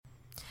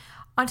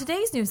On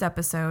today's news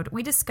episode,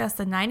 we discuss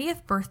the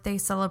 90th birthday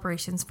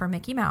celebrations for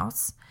Mickey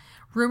Mouse,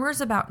 rumors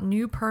about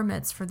new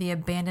permits for the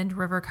abandoned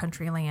River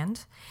Country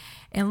land,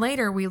 and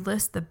later we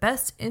list the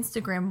best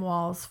Instagram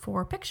walls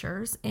for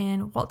pictures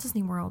in Walt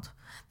Disney World.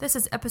 This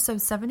is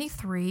episode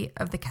 73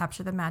 of the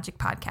Capture the Magic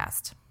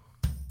podcast.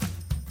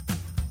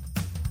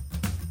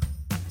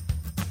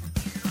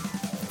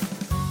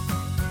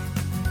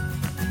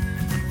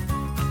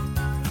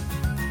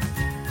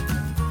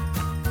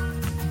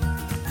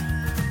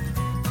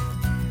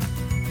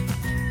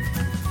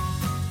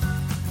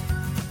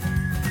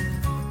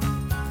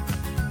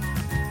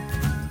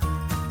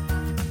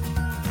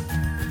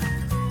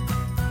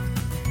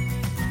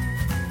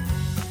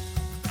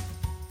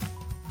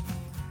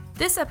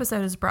 This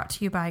episode is brought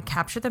to you by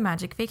Capture the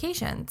Magic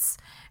Vacations.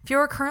 If you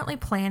are currently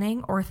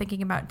planning or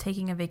thinking about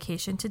taking a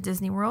vacation to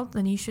Disney World,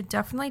 then you should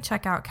definitely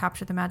check out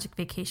Capture the Magic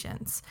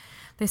Vacations.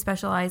 They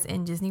specialize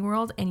in Disney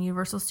World and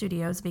Universal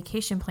Studios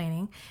vacation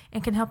planning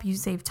and can help you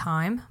save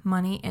time,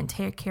 money, and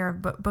take care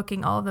of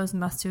booking all of those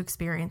must-do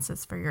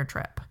experiences for your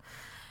trip.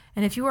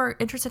 And if you are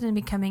interested in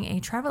becoming a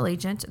travel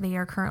agent, they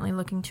are currently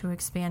looking to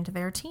expand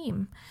their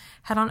team.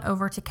 Head on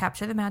over to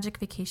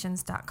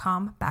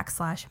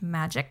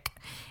capturethemagic.com/magic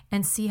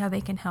and see how they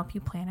can help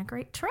you plan a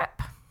great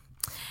trip.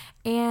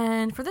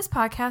 And for this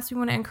podcast, we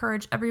want to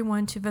encourage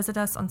everyone to visit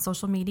us on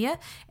social media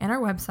and our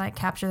website,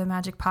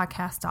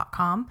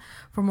 capturethemagicpodcast.com,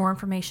 for more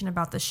information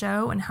about the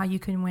show and how you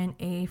can win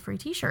a free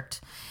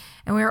t-shirt.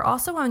 And we are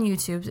also on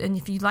YouTube, and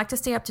if you'd like to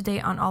stay up to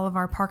date on all of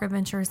our park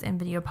adventures and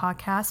video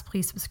podcasts,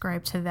 please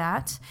subscribe to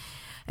that.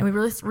 And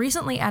we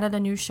recently added a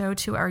new show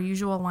to our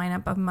usual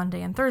lineup of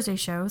Monday and Thursday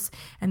shows,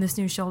 and this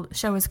new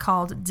show is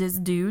called Diz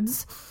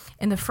Dudes.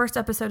 And the first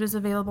episode is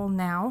available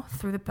now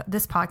through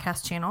this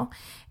podcast channel,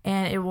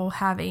 and it will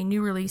have a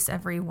new release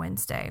every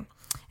Wednesday.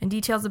 And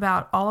details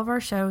about all of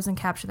our shows and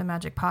Capture the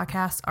Magic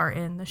podcast are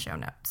in the show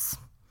notes.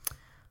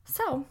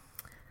 So,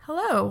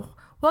 hello.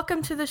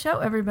 Welcome to the show,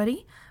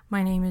 everybody.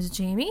 My name is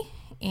Jamie,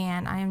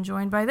 and I am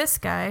joined by this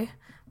guy,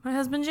 my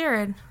husband,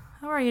 Jared.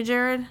 How are you,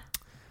 Jared?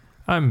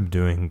 I'm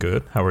doing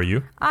good. How are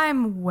you?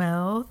 I'm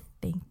well,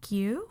 thank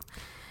you.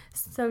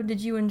 So,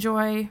 did you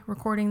enjoy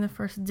recording the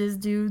first Diz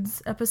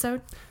Dudes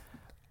episode?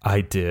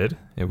 I did.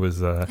 It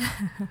was,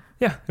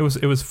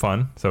 it was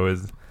fun. So,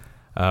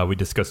 we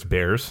discussed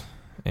bears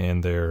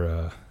and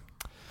their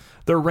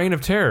reign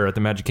of terror at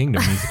the Magic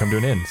Kingdom needs to come to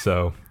an end.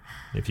 So,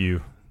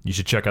 you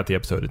should check out the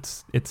episode.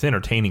 It's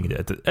entertaining.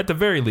 At the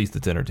very least,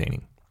 it's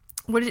entertaining.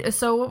 What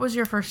was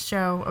your first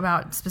show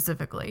about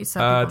specifically? It's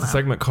a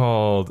segment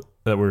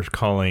that we're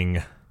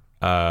calling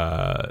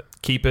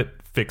Keep It,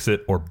 Fix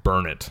It, or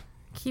Burn It.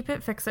 Keep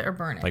it, fix it, or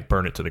burn it. Like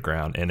burn it to the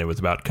ground. And it was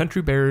about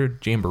Country Bear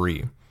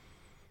Jamboree.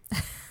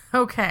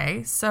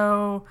 Okay,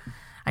 so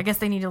I guess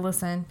people need to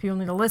listen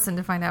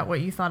to find out what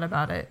you thought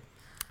about it.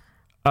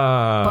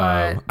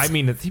 I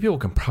mean, people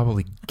can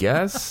probably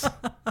guess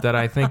that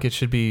I think it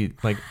should be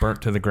like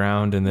burnt to the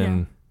ground and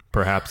then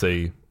perhaps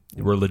a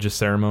religious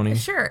ceremony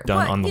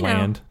done on the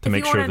land to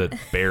make sure that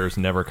bears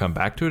never come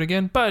back to it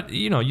again. But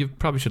you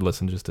probably should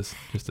listen just to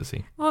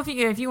see. Well,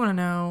 if you want to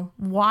know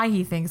why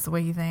he thinks the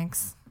way he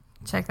thinks,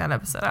 check that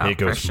episode out. It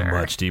goes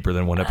much deeper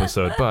than one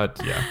episode,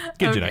 but yeah,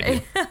 gives you an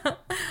idea.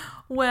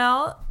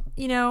 Well,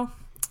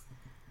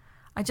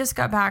 I just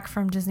got back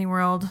from Disney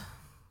World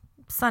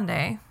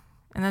Sunday.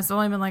 And it's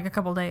only been like a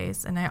couple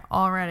days, and I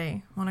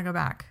already want to go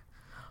back.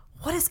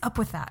 What is up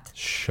with that?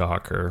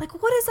 Shocker.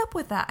 Like, what is up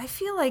with that? I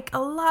feel like a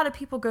lot of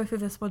people go through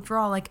this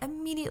withdrawal, like,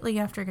 immediately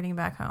after getting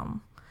back home.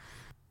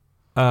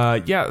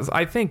 Yeah,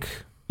 I think,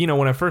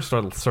 when I first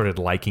started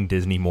liking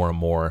Disney more and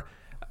more,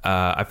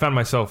 I found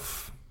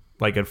myself,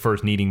 like, at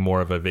first needing more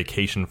of a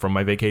vacation from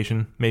my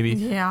vacation, maybe.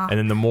 Yeah. And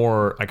then the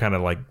more I kind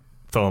of, like,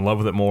 fell in love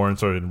with it more and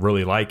started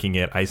really liking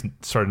it, I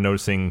started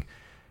noticing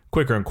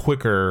quicker and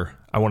quicker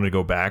I wanted to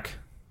go back.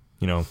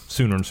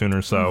 Sooner and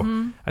sooner.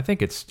 So I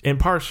think it's, and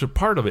part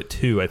of it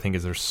too, I think,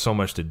 is there's so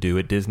much to do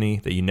at Disney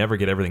that you never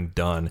get everything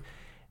done.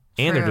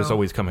 And they're just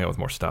always coming out with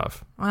more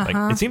stuff. Like,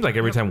 it seems like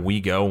every time we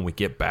go and we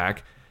get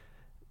back,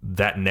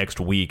 that next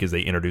week is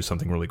they introduce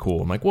something really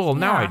cool. I'm like, well,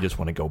 now I just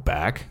want to go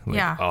back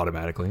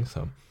automatically.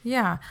 So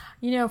yeah.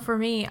 For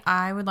me,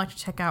 I would like to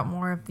check out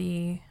more of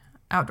the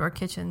outdoor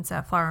kitchens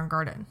at Flower and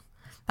Garden.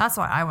 That's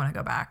why I want to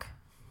go back.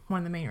 One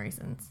of the main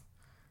reasons.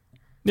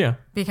 Yeah.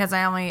 Because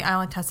I only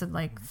tested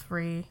like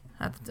 3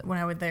 when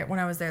I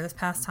was there this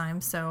past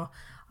time, so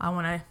I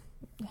want to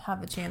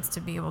have the chance to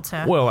be able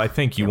to. Well, I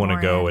think you want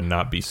to go and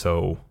not be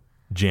so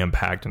jam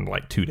packed in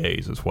like 2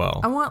 days as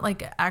well. I want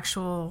like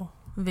actual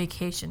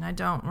vacation. I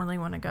don't really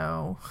want to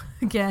go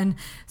again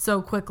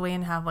so quickly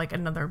and have like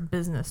another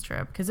business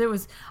trip because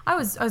I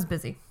was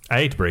busy. I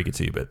hate to break it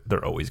to you, but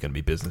they're always going to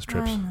be business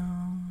trips. I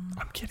know.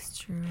 I'm kidding. It's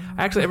true.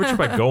 Actually, every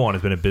trip I go on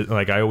has been a bit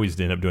like I always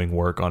end up doing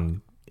work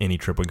on any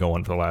trip we go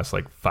on for the last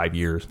like 5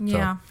 years.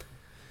 Yeah.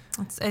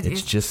 So it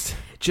just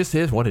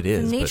is what it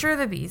is. The nature of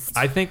the beast.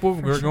 I think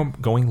we're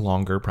going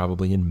longer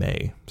probably in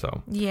May.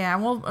 So yeah,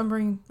 we'll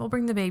bring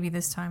the baby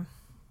this time.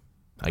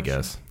 I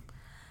guess. Sure.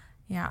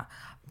 Yeah.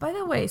 By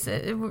the way,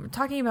 so we're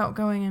talking about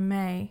going in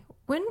May.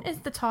 When is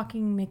the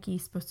Talking Mickey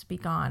supposed to be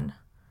gone?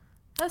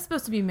 That's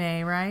supposed to be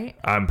May, right?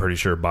 I'm pretty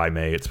sure by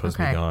May it's supposed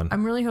to be gone.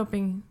 I'm really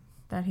hoping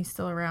that he's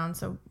still around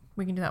so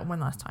we can do that one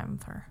last time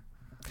with her.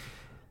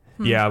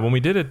 Yeah, when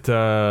we did it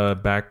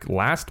back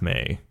last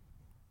May.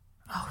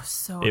 Oh,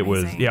 so it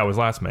amazing. was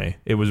last May.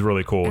 It was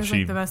really cool. It was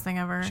like the best thing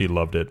ever. She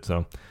loved it.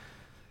 So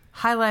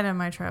highlight of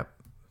my trip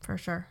for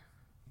sure.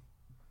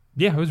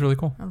 Yeah, it was really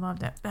cool. I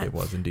loved it. It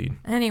was indeed.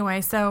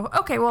 Anyway, so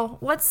okay, well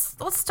let's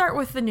start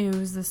with the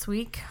news this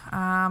week.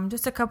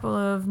 Just a couple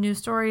of news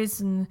stories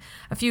and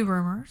a few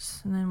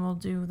rumors, and then we'll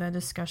do the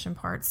discussion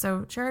part.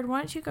 So, Jared, why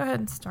don't you go ahead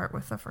and start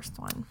with the first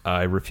one?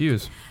 I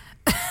refuse.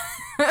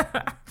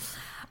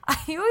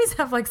 You always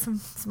have like some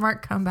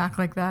smart comeback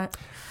like that.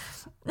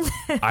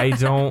 I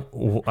don't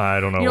know.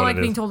 You don't what like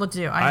it is. being told what to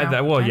do. I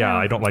know.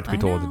 I don't like to be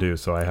told what to do,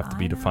 so I have to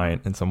be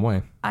defiant in some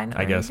way. I know.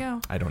 I guess. There you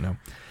go. I don't know.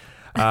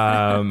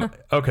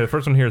 Okay, the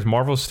first one here is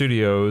Marvel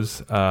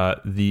Studios.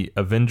 The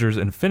Avengers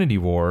Infinity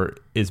War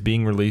is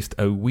being released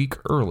a week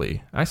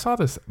early. I saw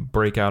this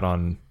break out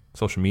on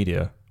social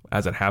media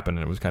as it happened,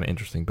 and it was kind of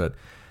interesting. But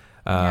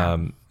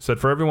said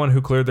for everyone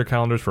who cleared their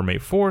calendars for May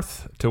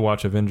 4th to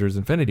watch Avengers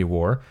Infinity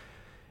War,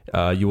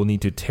 you will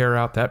need to tear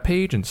out that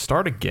page and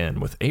start again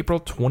with April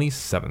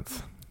 27th.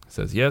 It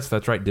says, yes,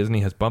 that's right.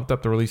 Disney has bumped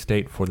up the release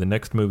date for the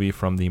next movie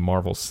from the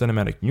Marvel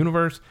Cinematic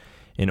Universe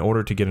in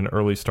order to get an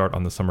early start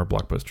on the summer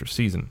blockbuster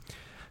season.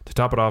 To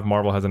top it off,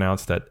 Marvel has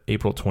announced that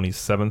April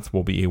 27th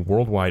will be a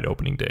worldwide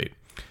opening date,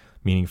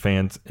 meaning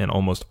fans in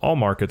almost all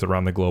markets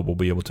around the globe will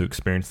be able to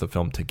experience the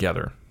film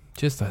together,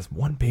 just as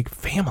one big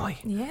family.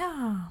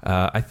 Yeah.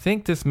 I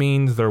think this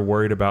means they're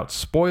worried about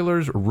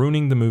spoilers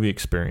ruining the movie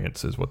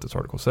experience, is what this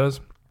article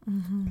says.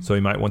 Mm-hmm. So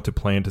you might want to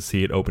plan to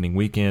see it opening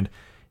weekend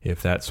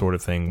if that sort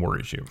of thing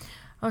worries you.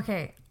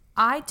 Okay,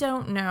 I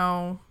don't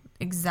know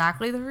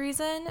exactly the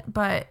reason,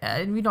 but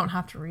we don't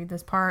have to read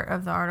this part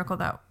of the article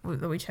that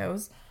we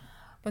chose.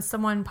 But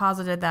someone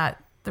posited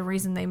that the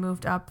reason they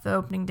moved up the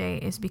opening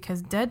date is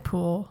because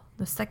Deadpool,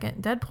 the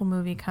second Deadpool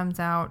movie, comes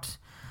out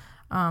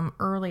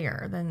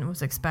earlier than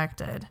was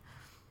expected.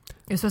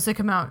 It was supposed to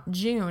come out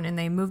June, and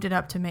they moved it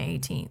up to May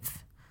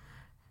 18th.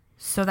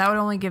 So that would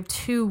only give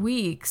 2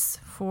 weeks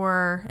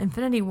for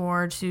Infinity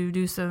War to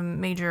do some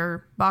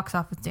major box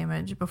office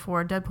damage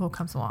before Deadpool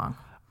comes along.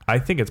 I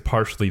think it's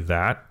partially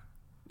that.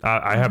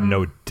 I have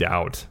no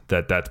doubt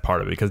that that's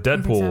part of it, because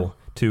Deadpool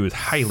 2 is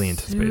highly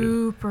anticipated.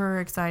 Super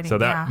exciting. So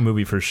that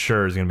movie for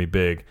sure is going to be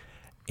big.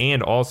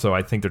 And also,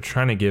 I think they're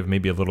trying to give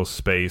maybe a little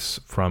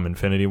space from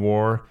Infinity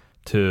War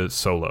to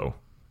Solo.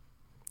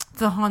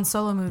 The Han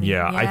Solo movie.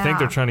 Yeah, I think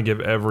they're trying to give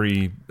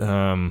every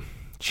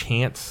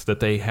chance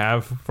that they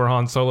have for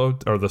Han Solo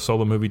or the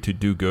Solo movie to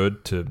do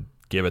good, to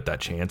give it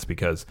that chance,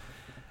 because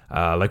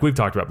like we've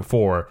talked about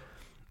before,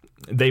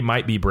 they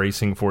might be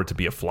bracing for it to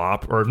be a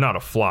flop, or if not a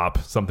flop,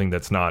 something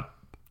that's not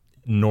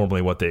normally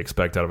what they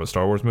expect out of a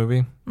Star Wars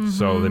movie. Mm-hmm.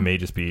 So they may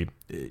just be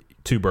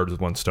two birds with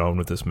one stone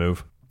with this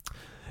move.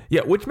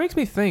 Yeah, which makes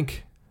me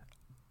think,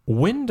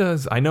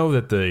 I know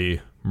that the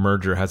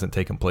merger hasn't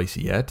taken place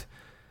yet,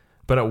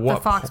 but at what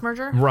the Fox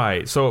merger?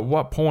 Right. So at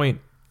what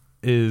point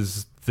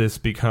is this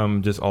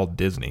become just all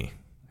Disney?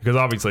 Because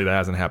obviously that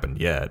hasn't happened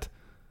yet.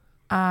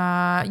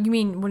 You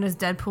mean when does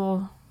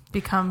Deadpool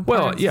become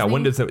part of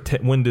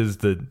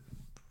Disney?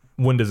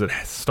 When does it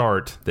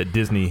start that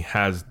Disney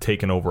has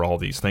taken over all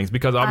these things?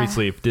 Because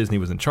obviously if Disney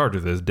was in charge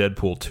of this,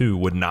 Deadpool 2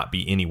 would not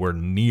be anywhere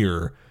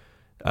near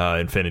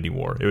Infinity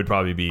War. It would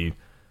probably be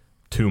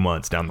 2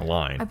 months down the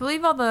line. I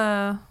believe all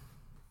the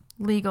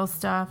legal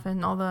stuff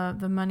and all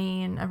the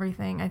money and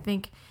everything, I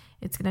think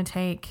it's going to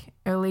take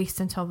at least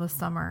until the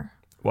summer.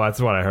 Well,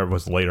 that's what I heard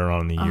was later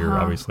on in the year,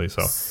 obviously.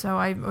 So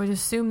I would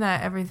assume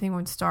that everything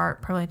would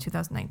start probably in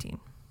 2019.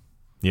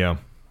 Yeah.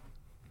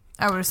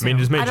 I would assume. I mean,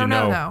 just made you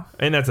know. Though.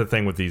 And that's the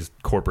thing with these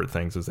corporate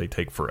things, is they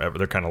take forever.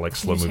 They're kind of like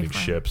slow-moving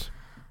ships.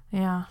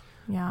 Yeah.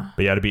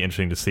 But yeah, it'd be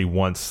interesting to see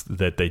once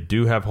that they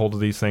do have hold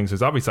of these things.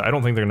 Because obviously, I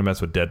don't think they're going to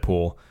mess with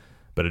Deadpool,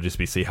 but it'd just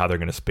be see how they're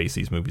going to space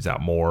these movies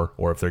out more,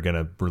 or if they're going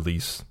to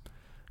release,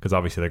 because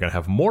obviously they're going to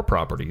have more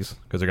properties,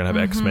 because they're going to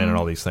have X-Men and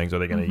all these things. Are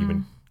they going to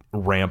even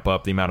ramp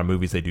up the amount of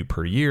movies they do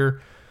per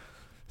year?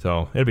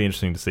 So it'd be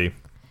interesting to see.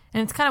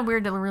 And it's kind of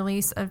weird to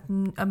release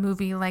a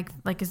movie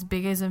like as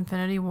big as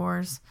Infinity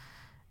Wars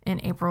in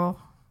April,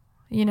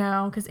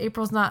 because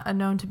April's not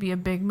known to be a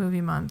big movie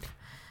month.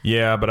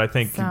 Yeah, but I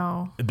think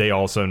they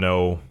also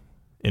know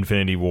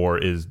Infinity War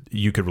is,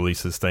 you could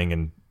release this thing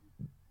in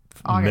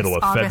middle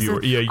of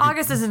February.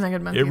 August isn't a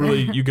good month.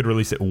 You could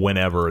release it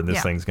whenever, and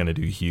this thing's going to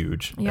do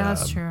huge. Yeah,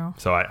 that's true.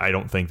 So I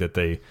don't think that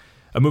a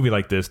movie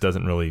like this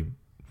doesn't really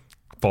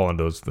fall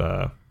into those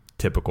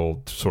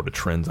typical sort of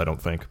trends, I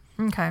don't think.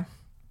 Okay.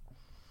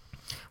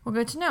 Well,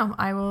 good to know.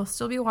 I will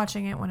still be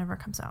watching it whenever it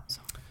comes out.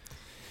 So.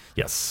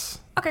 Yes.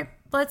 Okay,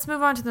 let's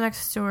move on to the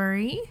next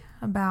story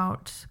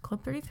about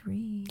Club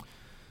 33.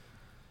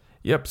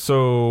 Yep,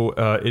 so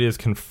it is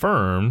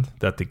confirmed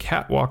that the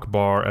Catwalk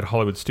Bar at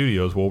Hollywood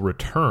Studios will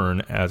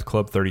return as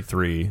Club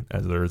 33,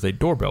 as there is a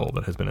doorbell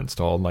that has been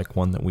installed, like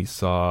one that we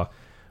saw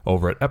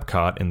over at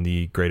Epcot in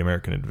the Great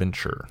American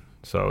Adventure.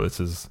 So this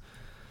is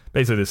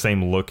basically the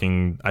same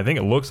looking. I think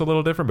it looks a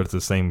little different, but it's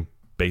the same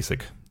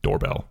basic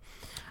doorbell.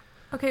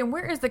 Okay,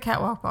 where is the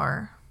Catwalk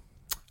Bar?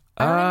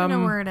 I don't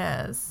even know where it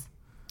is.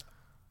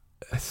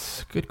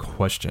 That's a good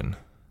question.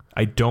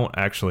 I don't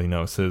actually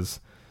know. It says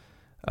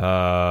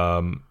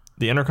the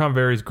intercom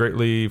varies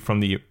greatly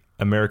from the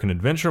American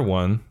Adventure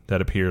one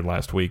that appeared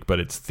last week, but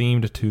it's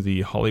themed to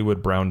the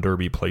Hollywood Brown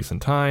Derby place and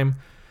time,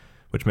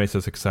 which makes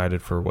us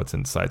excited for what's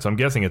inside. So I'm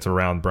guessing it's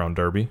around Brown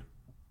Derby.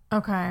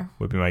 Okay.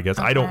 Would be my guess.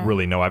 Okay. I don't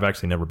really know. I've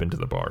actually never been to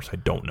the bar, so I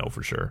don't know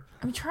for sure.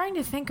 I'm trying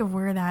to think of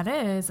where that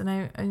is,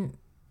 and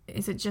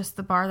is it just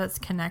the bar that's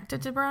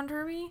connected to Brown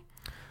Derby?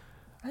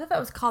 I thought that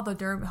was called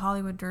the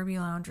Hollywood Derby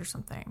Lounge or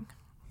something.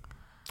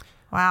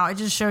 Wow, it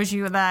just shows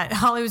you that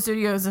Hollywood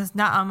Studios is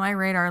not on my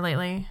radar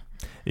lately.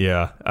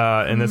 Yeah,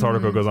 and this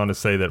article goes on to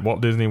say that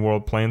Walt Disney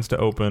World plans to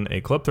open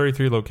a Club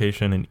 33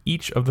 location in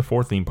each of the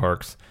 4 theme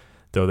parks,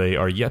 though they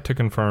are yet to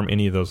confirm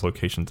any of those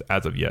locations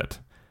as of yet.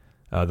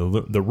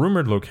 The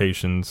rumored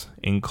locations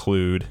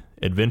include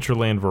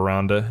Adventureland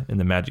Veranda in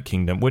the Magic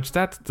Kingdom, which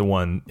that's the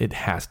one, it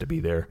has to be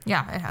there.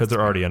 Yeah, it has because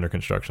they're already under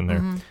construction there.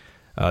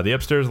 Mm-hmm. The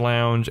Upstairs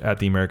Lounge at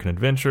the American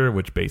Adventure,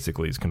 which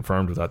basically is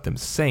confirmed without them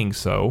saying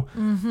so.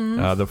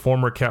 Mm-hmm. The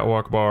former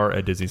Catwalk Bar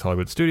at Disney's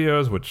Hollywood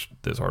Studios, which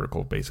this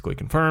article basically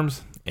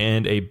confirms.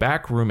 And a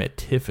back room at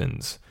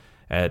Tiffin's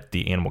at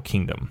the Animal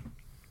Kingdom.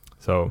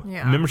 So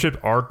memberships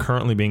are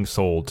currently being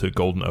sold to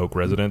Golden Oak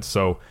residents.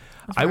 So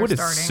I would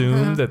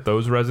assume that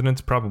those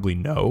residents probably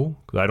know,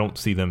 because I don't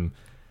see them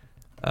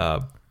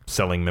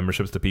selling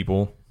memberships to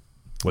people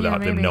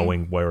without them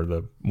knowing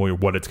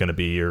what it's going to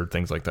be or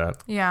things like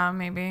that. Yeah,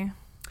 maybe.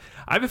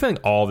 I have a feeling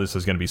all this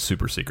is going to be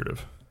super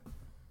secretive.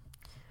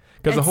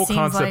 Because the whole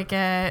concept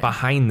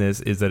behind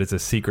this is that it's a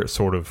secret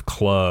sort of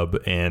club,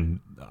 and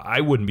I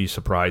wouldn't be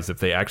surprised if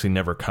they actually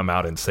never come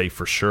out and say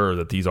for sure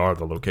that these are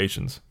the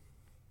locations.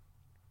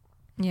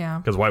 Yeah.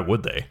 Because why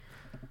would they?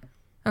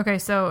 Okay,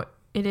 so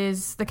it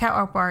is, the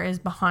Catwalk Bar is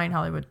behind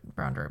Hollywood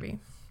Brown Derby.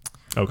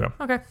 Okay.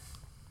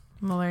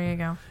 Well, there you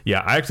go.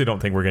 Yeah, I actually don't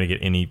think we're going to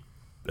get any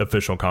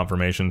official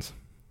confirmations.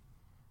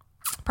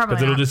 Probably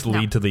because it'll just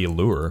lead to the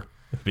allure.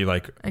 It'd be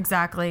like,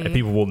 exactly. And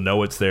people will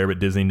know it's there, but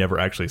Disney never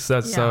actually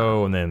says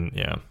so. And then,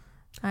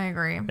 I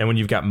agree. And when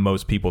you've got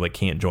most people that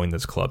can't join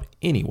this club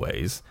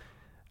anyways,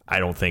 I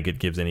don't think it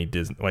gives any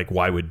Disney, like,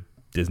 why would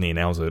Disney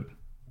announce it?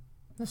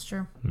 That's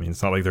true. I mean,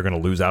 it's not like they're going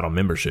to lose out on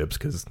memberships,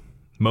 because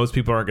most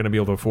people aren't going to be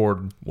able to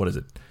afford, what is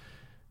it,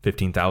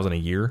 $15,000 a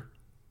year?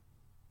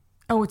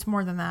 Oh, it's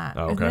more than that.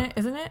 Oh, okay.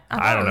 Isn't it?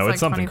 I don't know. It's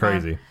something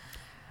 25. Crazy.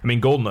 I mean,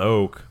 Golden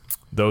Oak,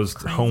 those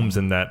homes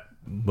in that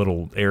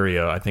little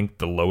area, I think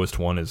the lowest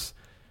one is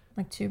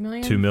like $2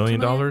 million,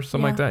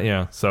 something like that.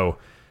 Yeah. So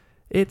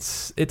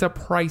it's a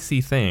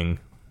pricey thing.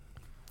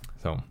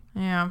 So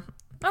yeah.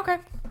 Okay.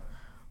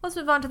 Let's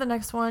move on to the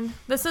next one.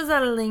 This is a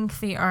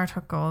lengthy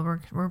article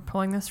we're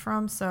pulling this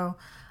from, so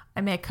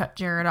I may cut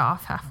Jared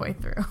off halfway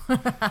through.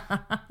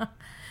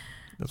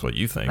 That's what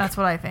you think. That's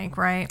what I think,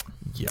 right?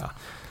 Yeah.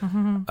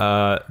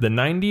 The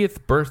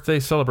 90th birthday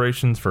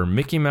celebrations for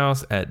Mickey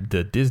Mouse at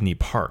the Disney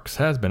parks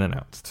has been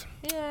announced.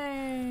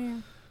 Yay.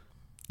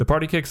 The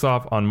party kicks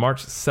off on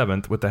March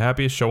 7th with the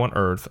Happiest Show on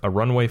Earth, a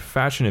runway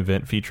fashion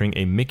event featuring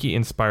a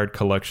Mickey-inspired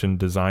collection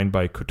designed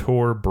by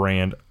couture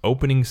brand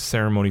opening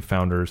ceremony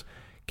founders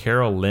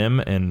Carol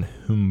Lim and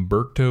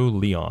Humberto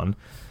Leon.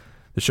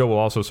 The show will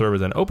also serve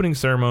as an opening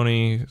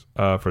ceremony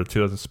for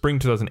the spring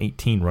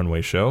 2018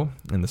 runway show,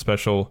 and the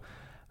special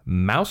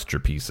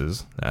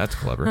Mousterpieces, that's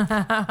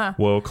clever,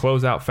 will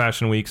close out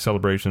Fashion Week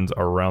celebrations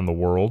around the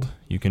world.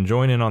 You can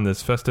join in on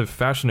this festive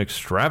fashion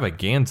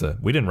extravaganza.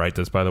 We didn't write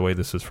this, by the way.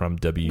 This is from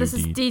WD. This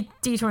is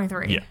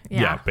D23.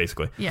 Yeah,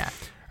 basically. Yeah.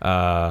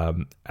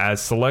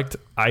 As select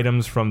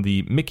items from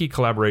the Mickey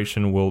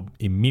collaboration will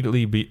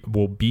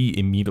be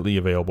immediately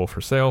available for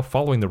sale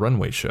following the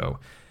runway show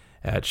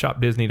at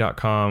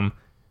shopdisney.com,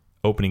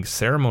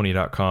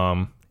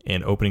 openingsceremony.com,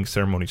 and opening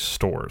ceremony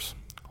stores.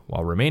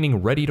 While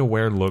remaining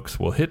ready-to-wear looks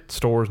will hit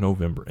stores in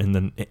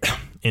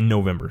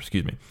November.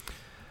 Excuse me.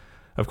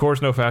 Of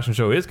course, no fashion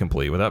show is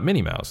complete without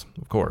Minnie Mouse.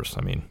 Of course,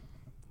 I mean,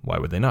 why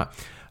would they not?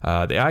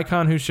 The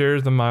icon who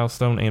shares the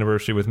milestone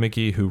anniversary with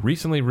Mickey, who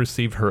recently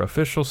received her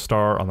official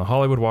star on the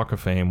Hollywood Walk of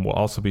Fame, will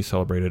also be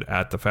celebrated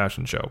at the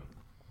fashion show.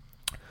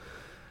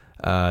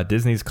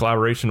 Disney's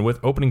collaboration with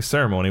Opening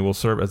Ceremony will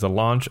serve as the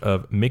launch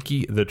of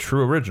Mickey the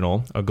True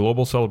Original, a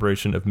global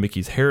celebration of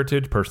Mickey's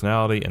heritage,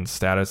 personality, and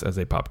status as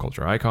a pop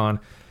culture icon.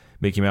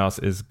 Mickey Mouse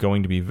is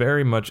going to be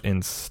very much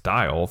in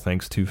style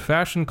thanks to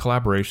fashion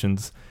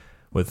collaborations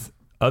with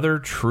other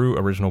true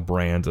original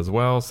brands as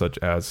well, such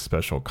as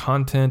special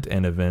content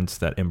and events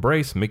that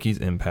embrace Mickey's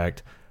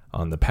impact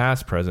on the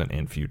past, present,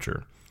 and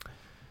future.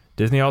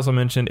 Disney also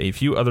mentioned a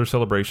few other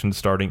celebrations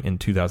starting in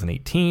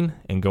 2018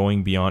 and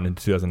going beyond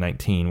into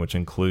 2019, which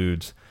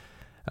includes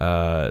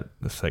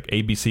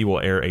ABC will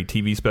air a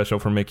TV special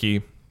for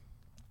Mickey.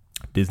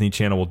 Disney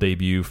Channel will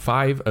debut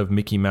 5 of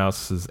Mickey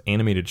Mouse's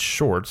animated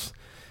shorts,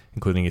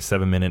 including a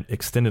 7-minute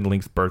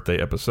extended-length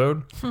birthday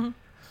episode.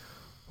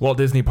 Walt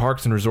Disney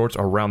Parks and Resorts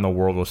around the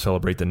world will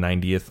celebrate the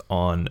 90th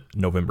on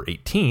November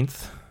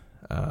 18th.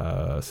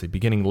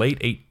 Beginning late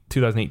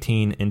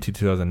 2018 into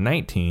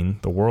 2019,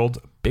 the world's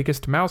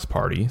biggest mouse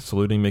party,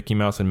 saluting Mickey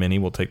Mouse and Minnie,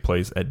 will take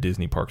place at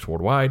Disney parks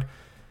worldwide.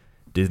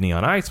 Disney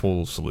on Ice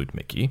will salute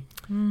Mickey.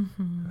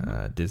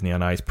 Disney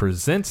on Ice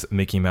Presents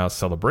Mickey Mouse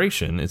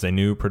Celebration is a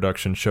new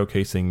production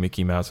showcasing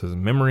Mickey Mouse's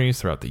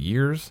memories throughout the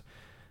years.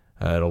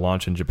 It'll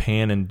launch in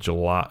Japan in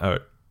July.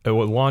 It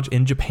will launch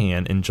in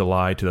Japan in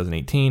July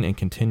 2018 and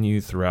continue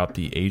throughout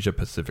the Asia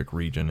Pacific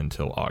region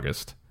until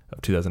August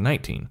of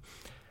 2019.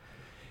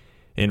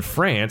 In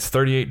France,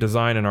 38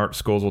 design and art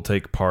schools will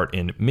take part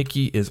in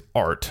Mickey is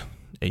Art,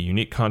 a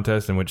unique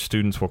contest in which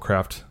students will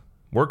craft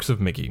works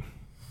of Mickey,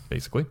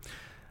 basically.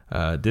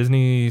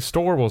 Disney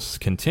Store will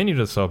continue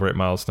to celebrate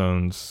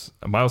milestone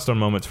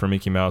moments for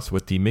Mickey Mouse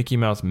with the Mickey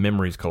Mouse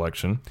Memories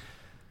Collection.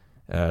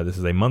 This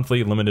is a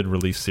monthly limited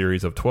release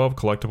series of 12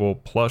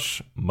 collectible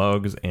plush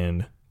mugs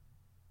and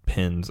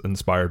pins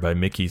inspired by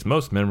Mickey's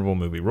most memorable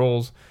movie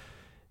roles.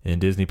 And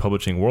Disney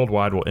Publishing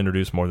Worldwide will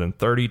introduce more than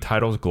 30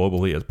 titles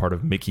globally as part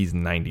of Mickey's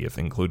 90th,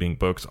 including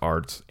books,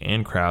 arts,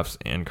 and crafts,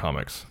 and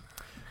comics.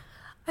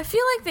 I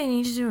feel like they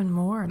need to do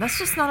more. That's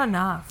just not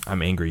enough.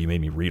 I'm angry you made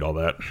me read all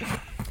that.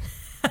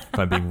 If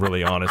I'm being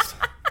really honest.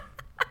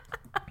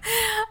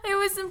 It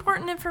was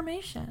important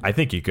information. I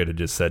think you could have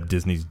just said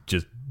Disney's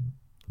just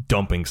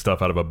dumping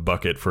stuff out of a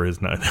bucket for his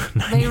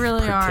 90th They really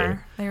birthday.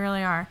 are. They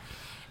really are.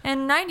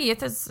 And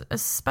 90th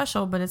is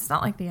special, but it's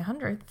not like the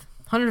 100th.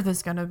 100th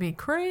is going to be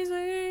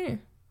crazy.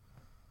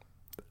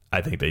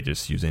 I think they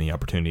just use any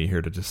opportunity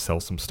here to just sell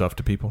some stuff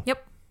to people.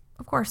 Yep,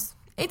 of course.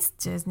 It's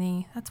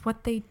Disney. That's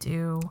what they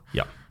do.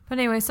 Yeah. But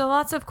anyway, so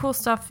lots of cool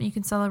stuff you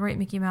can celebrate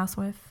Mickey Mouse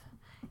with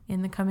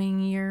in the coming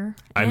year.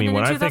 I mean,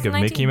 when I think of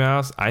 2019. Mickey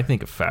Mouse, I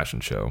think of fashion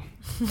show.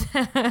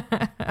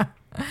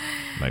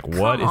 Like,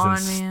 what Come on,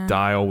 is in man.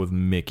 style with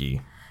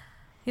Mickey?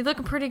 He's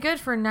looking pretty good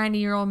for a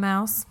 90-year-old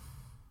mouse.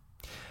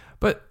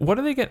 But what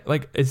do they get?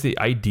 Like, is the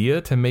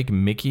idea to make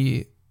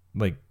Mickey,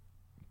 like,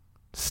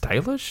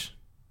 stylish?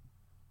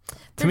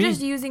 They're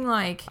just using,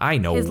 like, I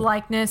know. his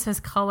likeness, his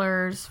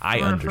colors. I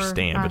for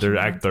understand, but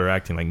fashion. they're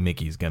acting like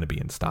Mickey's going to be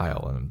in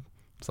style. And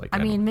it's like, I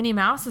mean, Minnie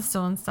Mouse is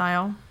still in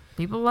style.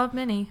 People love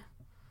Minnie.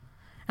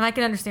 And I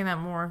can understand that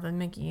more than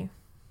Mickey.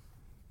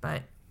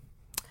 But,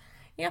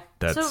 yeah.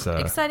 That's so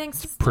exciting.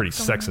 it's pretty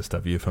stuff going on. sexist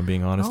of you, if I'm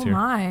being honest Oh, here.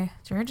 my.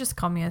 Jared just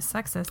called me a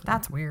sexist.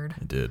 That's weird.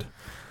 I did.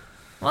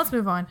 Well, let's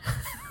move on.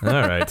 All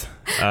right.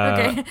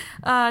 Okay.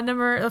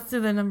 Let's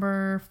do the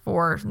number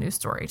 4 news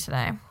story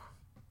today.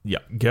 Yeah.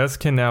 Guests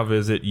can now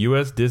visit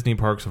U.S. Disney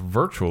parks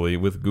virtually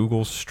with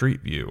Google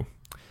Street View.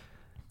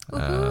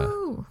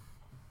 Woohoo!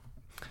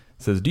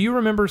 It says, do you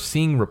remember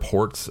seeing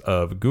reports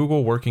of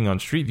Google working on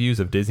street views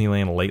of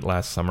Disneyland late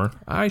last summer?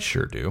 I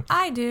sure do.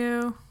 I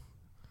do.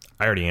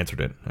 I already answered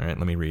it. All right,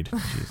 let me read.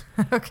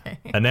 Jeez. Okay.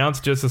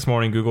 Announced just this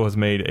morning, Google has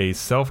made a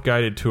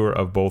self-guided tour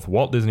of both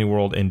Walt Disney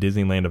World and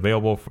Disneyland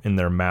available in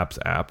their Maps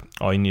app.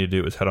 All you need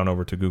to do is head on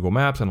over to Google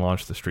Maps and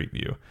launch the Street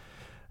View.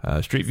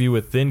 Street View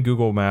within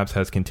Google Maps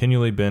has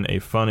continually been a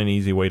fun and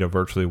easy way to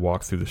virtually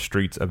walk through the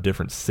streets of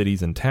different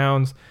cities and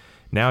towns.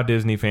 Now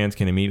Disney fans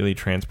can immediately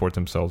transport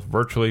themselves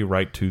virtually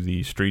right to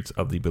the streets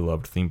of the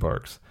beloved theme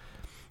parks.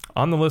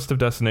 On the list of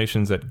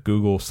destinations that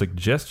Google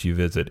suggests you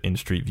visit in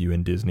Street View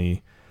in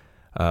Disney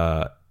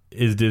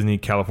is Disney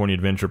California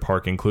Adventure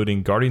Park,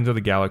 including Guardians of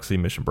the Galaxy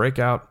Mission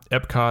Breakout,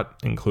 Epcot,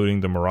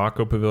 including the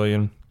Morocco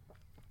Pavilion,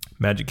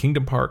 Magic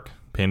Kingdom Park,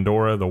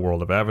 Pandora, the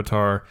World of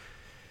Avatar,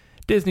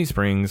 Disney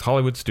Springs,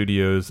 Hollywood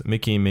Studios,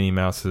 Mickey and Minnie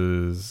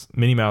Mouse's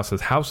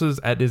houses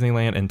at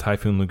Disneyland, and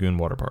Typhoon Lagoon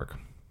Water Park.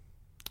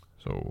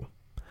 So,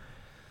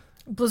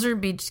 Blizzard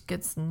Beach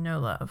gets no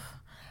love.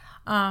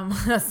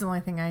 That's the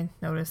only thing I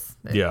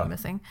noticed that Yeah.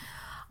 missing.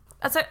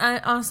 That's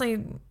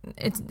honestly,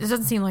 it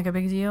doesn't seem like a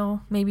big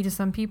deal. Maybe to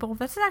some people,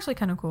 that's actually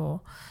kind of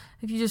cool.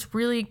 If you're just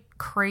really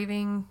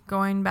craving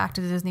going back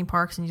to the Disney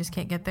parks and you just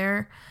can't get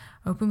there,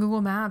 open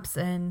Google Maps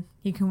and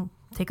you can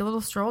take a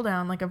little stroll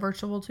down like a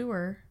virtual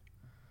tour.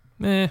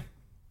 meh.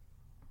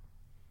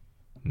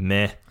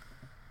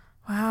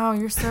 Wow,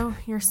 you're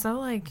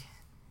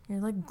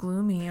like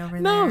gloomy over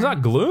there. No, it's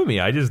not gloomy.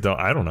 I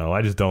don't know.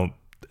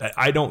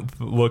 I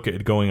don't look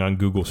at going on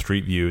Google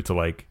Street View to,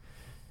 like,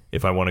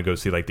 if I want to go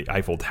see, like, the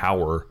Eiffel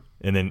Tower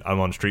and then I'm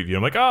on Street View,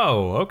 I'm like,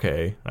 oh,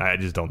 okay. I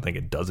just don't think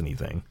it does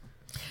anything.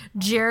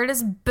 Jared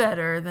is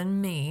better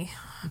than me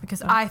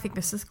because I think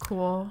this is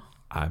cool.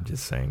 I'm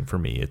just saying, for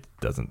me, it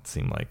doesn't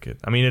seem like it.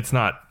 I mean, it's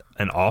not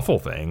an awful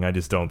thing. I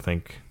just don't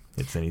think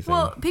it's anything.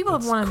 Well, people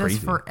have wanted crazy.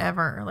 this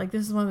forever. Like,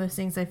 this is one of those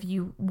things, if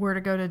you were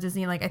to go to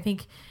Disney, like, I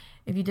think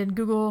if you did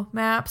Google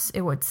Maps,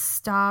 it would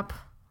stop,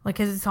 like,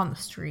 because it's on the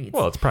streets.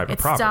 Well, it's private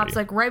property. It stops,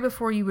 like, right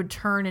before you would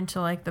turn into,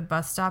 like, the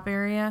bus stop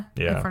area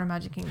in front of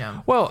Magic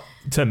Kingdom. Well,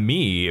 to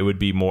me, it would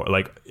be more,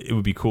 like, it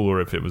would be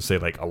cooler if it was, say,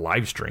 like, a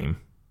live stream.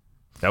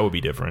 That would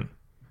be different.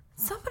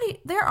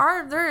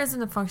 There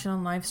isn't a function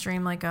on live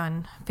stream, like,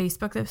 on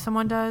Facebook that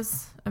someone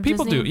does.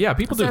 People Disney. do. Yeah,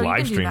 people So do you live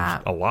can do streams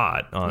that. a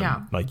lot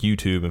on like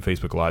YouTube and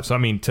Facebook Live. So, I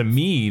mean, to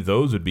me,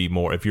 those would be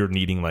more, if you're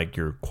needing, like,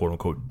 your quote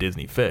unquote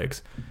Disney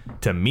fix,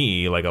 to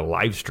me, like, a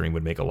live stream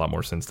would make a lot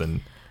more sense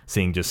than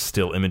seeing just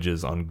still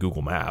images on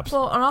Google Maps.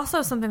 Well, and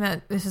also something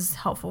that this is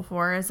helpful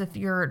for is if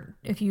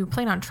you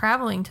plan on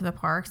traveling to the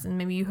parks and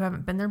maybe you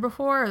haven't been there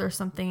before, or there's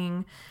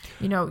something,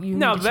 you need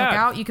to check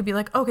out, you could be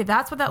like, okay,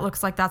 that's what that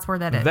looks like. That's where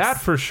that is.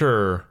 That for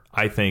sure,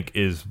 I think,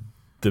 is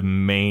the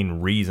main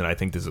reason I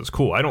think this is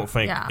cool. I don't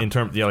think in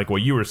terms, like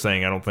what you were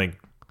saying, I don't think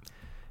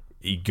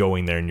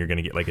going there and you're going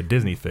to get like a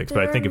Disney fix.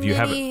 But I think if you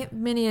haven't,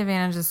 many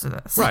advantages to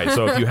this, right?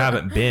 So if you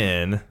haven't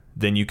been,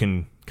 then you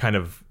can kind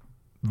of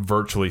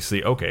virtually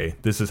see, okay,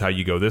 this is how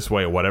you go this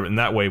way or whatever, and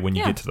that way when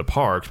you get to the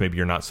parks, maybe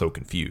you're not so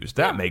confused.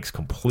 That makes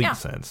complete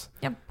sense.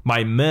 Yep.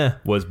 My meh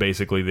was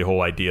basically the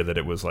whole idea that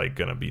it was like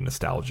going to be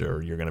nostalgia,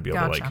 or you're going to be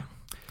able to like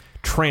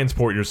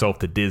transport yourself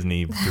to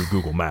Disney through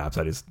Google Maps.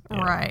 I just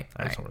don't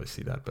really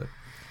see that. But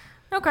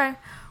okay,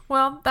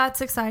 well,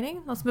 that's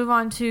exciting. Let's move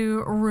on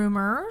to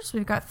rumors.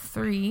 We've got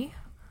 3.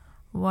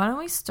 Why don't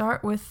we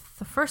start with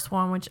the first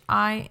one, which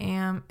I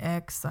am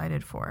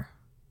excited for?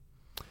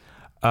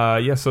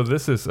 So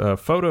this is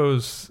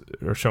photos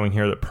are showing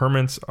here that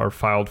permits are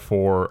filed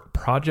for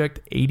Project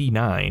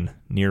 89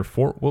 near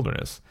Fort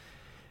Wilderness.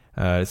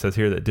 It says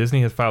here that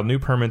Disney has filed new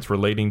permits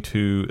relating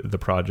to the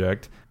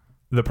project.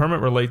 The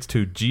permit relates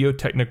to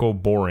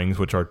geotechnical borings,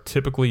 which are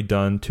typically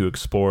done to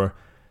explore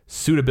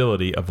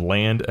suitability of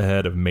land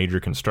ahead of major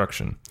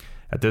construction.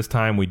 At this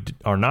time, we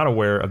are not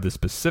aware of the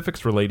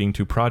specifics relating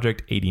to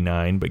Project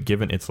 89, but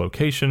given its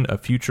location, a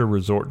future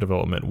resort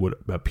development would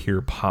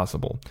appear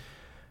possible.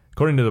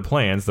 According to the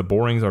plans, the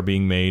borings are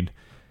being made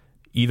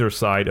either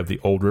side of the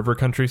Old River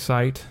Country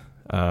site,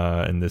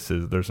 and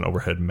there's an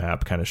overhead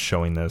map kind of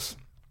showing this.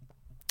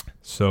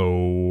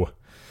 So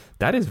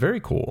that is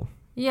very cool.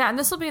 Yeah, and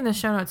this will be in the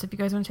show notes if you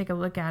guys want to take a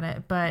look at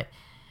it. But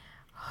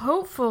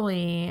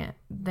hopefully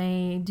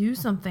they do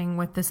something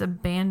with this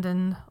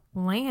abandoned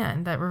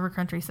land that River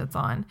Country sits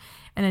on,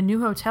 and a new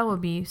hotel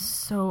would be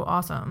so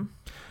awesome.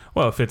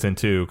 Well, it fits in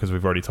too, because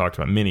we've already talked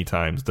about many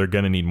times. They're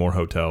going to need more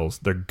hotels.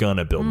 They're going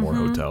to build more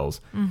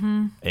hotels.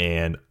 Mm-hmm.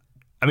 And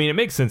I mean, it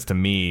makes sense to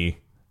me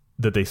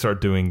that they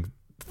start doing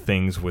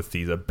things with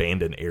these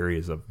abandoned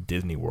areas of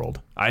Disney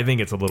World. I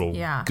think it's a little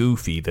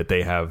goofy that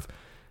they have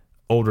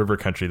Old River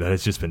Country that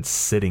has just been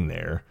sitting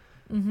there.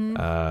 Mm-hmm.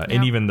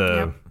 And even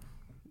the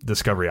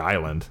Discovery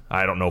Island.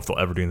 I don't know if they'll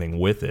ever do anything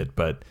with it,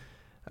 but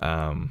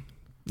I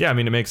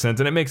mean, it makes sense.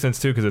 And it makes sense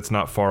too, because it's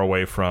not far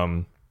away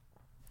from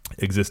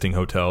existing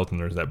hotels,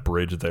 and there's that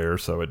bridge there,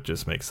 so it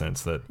just makes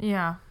sense that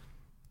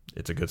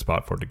it's a good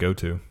spot for it to go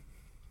to.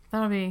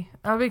 That'll be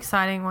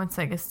exciting once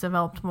it gets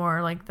developed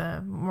more, like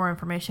the more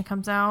information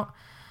comes out.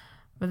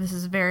 But this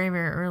is very,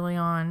 very early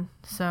on,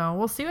 so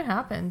we'll see what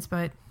happens.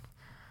 But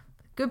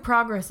good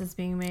progress is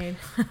being made.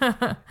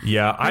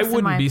 Yeah, I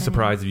wouldn't be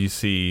surprised if you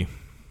see.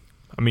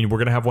 I mean, we're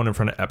gonna have one in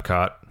front of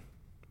Epcot,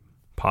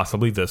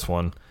 possibly this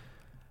one.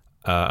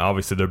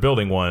 Obviously, they're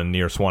building one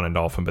near Swan and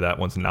Dolphin, but that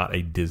one's not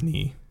a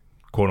Disney,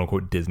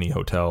 quote-unquote Disney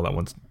hotel. That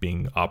one's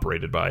being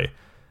operated by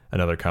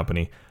another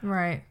company.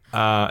 Right.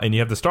 And you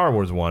have the Star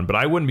Wars one, but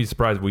I wouldn't be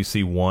surprised if we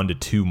see 1 to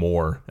 2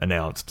 more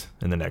announced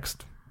in the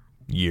next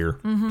year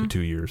to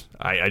 2 years.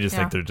 I just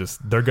think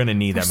they're going to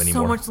need that many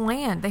more. There's so much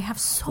land. They have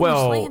so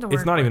much land to work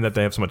it's not with. even that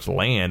they have so much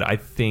land. I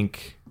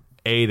think,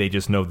 they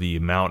just know the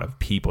amount of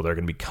people that are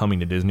going to be coming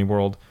to Disney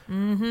World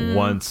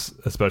once,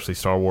 especially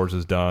Star Wars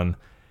is done.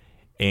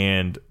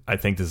 And I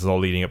think this is all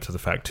leading up to the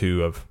fact,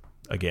 too, of,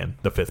 again,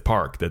 the 5th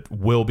park that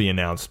will be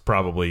announced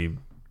probably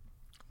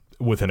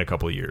within a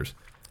couple of years.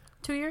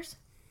 2 years?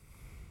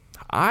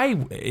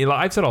 I've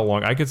said all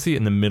along, I could see it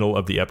in the middle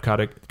of the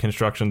Epcot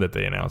construction that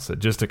they announced it,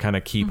 just to kind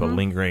of keep a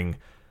lingering,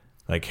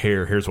 like,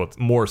 here's what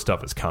more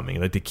stuff is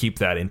coming, like to keep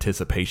that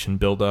anticipation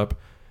build up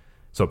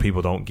so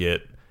people don't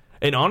get...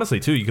 And honestly,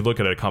 too, you could look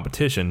at a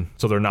competition,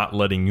 so they're not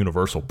letting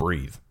Universal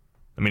breathe.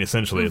 I mean,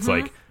 essentially, it's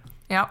like...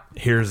 Yep.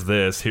 Here's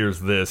this,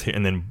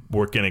 and then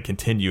we're going to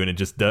continue, and it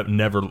just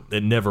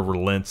never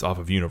relents off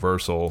of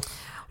Universal,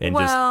 and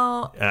and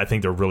I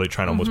think they're really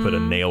trying to almost put a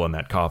nail in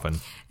that coffin.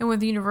 And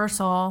with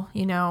Universal,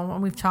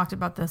 and we've talked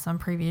about this on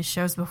previous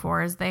shows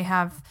before, is they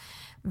have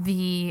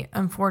the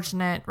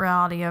unfortunate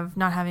reality of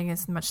not having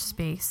as much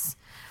space,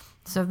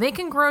 so they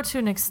can grow to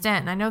an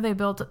extent. And I know they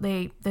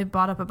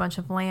bought up a bunch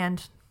of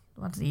land.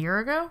 What's a year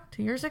ago?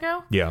 2 years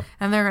ago? Yeah.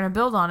 And they're going to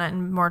build on it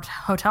and more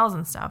hotels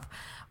and stuff,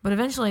 but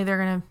eventually they're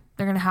going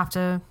to have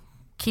to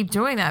keep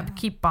doing that,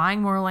 keep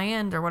buying more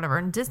land or whatever.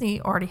 And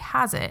Disney already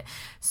has it.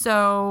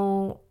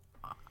 So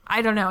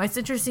I don't know. It's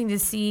interesting to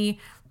see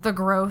the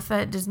growth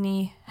that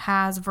Disney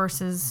has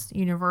versus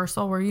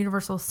Universal, where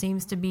Universal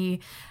seems to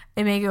be,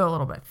 it may go a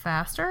little bit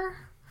faster,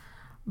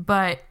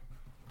 but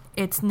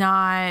it's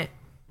not,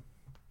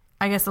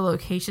 I guess the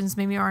locations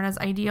maybe aren't as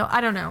ideal.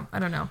 I don't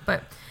know.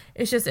 But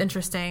it's just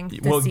interesting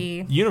to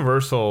see.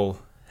 Universal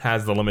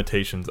has the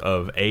limitations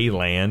of A,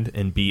 land,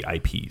 and B,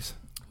 IPs.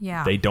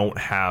 Yeah. They don't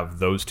have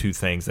those 2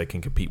 things that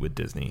can compete with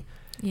Disney.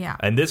 Yeah.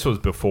 And this was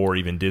before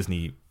even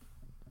Disney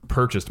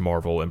purchased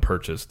Marvel and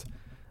purchased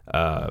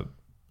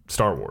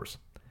Star Wars.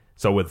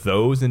 So with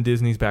those in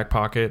Disney's back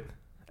pocket,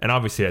 and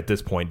obviously at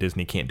this point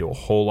Disney can't do a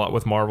whole lot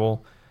with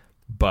Marvel,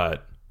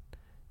 but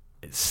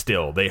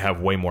still they have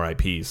way more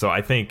IPs. So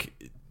I think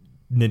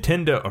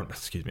Nintendo, or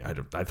excuse me,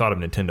 I thought of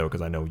Nintendo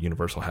because I know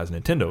Universal has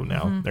Nintendo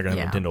now. They're going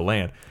to have Nintendo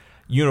Land.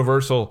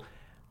 Universal,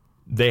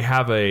 they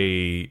have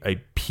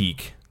a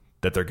peak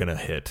that they're going to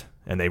hit,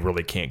 and they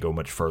really can't go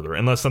much further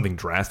unless something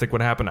drastic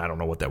would happen. I don't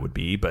know what that would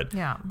be, but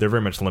they're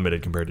very much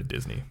limited compared to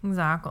Disney.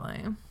 Exactly.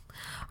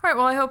 All right,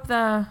 well, I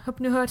hope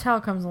New Hotel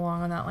comes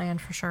along on that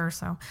land for sure.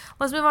 So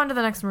let's move on to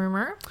the next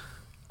rumor.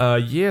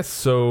 Yes,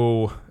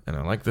 so, and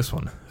I like this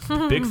one.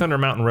 Big Thunder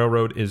Mountain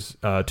Railroad is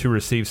to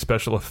receive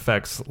special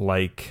effects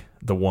like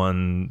the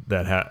one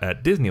that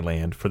at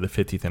Disneyland for the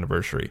 50th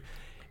anniversary.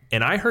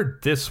 And I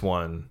heard this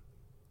one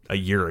a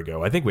year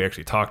ago. I think we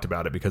actually talked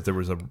about it because there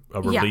was a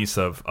release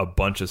of a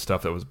bunch of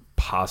stuff that was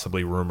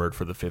possibly rumored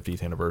for the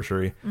 50th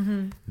anniversary.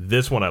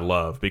 This one I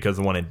love because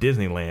the one in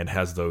Disneyland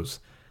has those,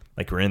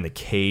 like we're in the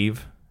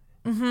cave,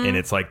 and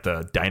it's like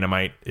the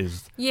dynamite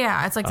is...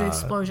 Yeah, it's like the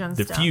explosion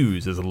the stuff.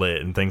 fuse is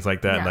lit and things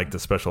like that, and like the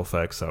special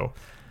effects. So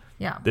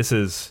yeah, this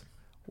is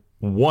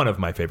one of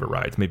my favorite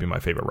rides, maybe my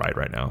favorite ride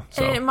right now.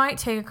 So and it might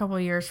take a couple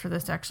of years for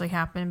this to actually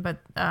happen, but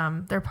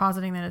they're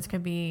positing that it's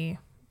going to be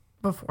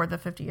before the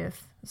 50th.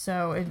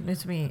 So it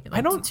needs to be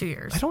like 2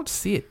 years. I don't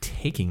see it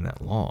taking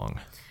that long.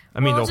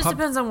 I mean, it just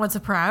depends on what's a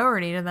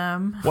priority to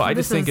them. Well, I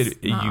just think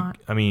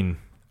I mean,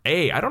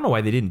 I don't know why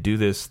they didn't do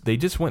this. They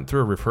just went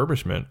through a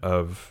refurbishment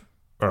of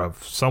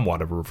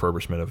somewhat of a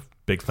refurbishment of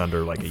Big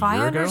Thunder like a year ago. If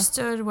I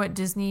understood what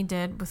Disney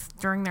did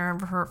during their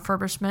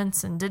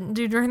refurbishments and didn't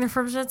do during their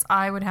refurbishments,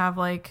 I would have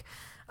like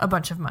a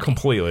bunch of money.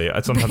 Completely.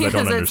 Sometimes I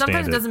don't understand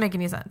sometimes it doesn't make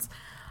any sense.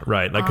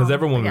 Right, like because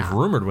everyone was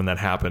rumored when that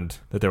happened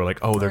that they were like,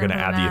 oh, they're going to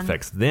add the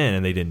effects then,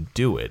 and they didn't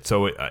do it.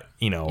 So,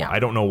 I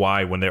don't know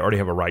why when they already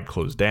have a ride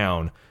closed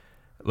down,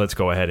 let's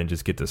go ahead and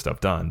just get this stuff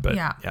done. But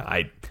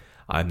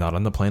I'm not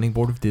on the planning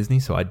board of Disney,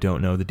 so I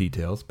don't know the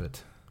details.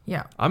 But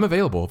I'm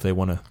available if they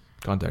want to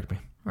contact me.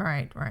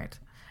 Right.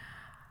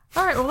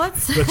 All right, well,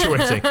 let's... That's your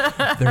way of saying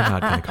they're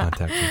not going to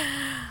contact me.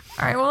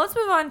 All right, well, let's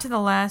move on to the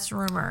last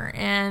rumor.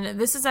 And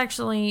this is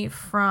actually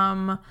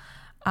from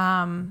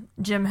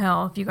Jim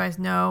Hill, if you guys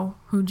know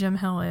who Jim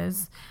Hill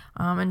is.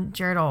 And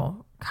Jared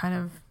will kind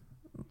of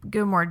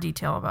give more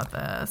detail about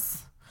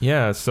this.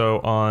 Yeah, so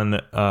on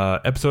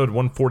episode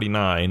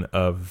 149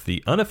 of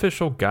the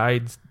Unofficial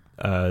Guides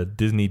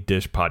Disney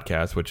Dish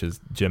podcast, which is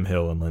Jim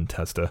Hill and Lynn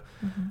Testa,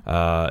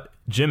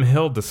 Jim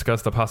Hill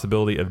discussed the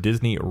possibility of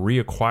Disney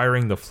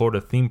reacquiring the Florida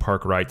theme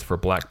park rights for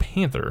Black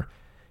Panther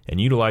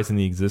and utilizing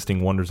the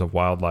existing Wonders of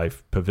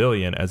Wildlife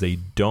Pavilion as a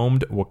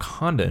domed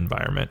Wakanda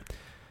environment.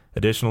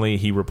 Additionally,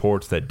 he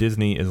reports that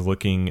Disney is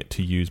looking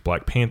to use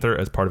Black Panther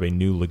as part of a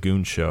new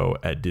lagoon show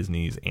at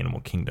Disney's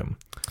Animal Kingdom.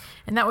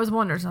 And that was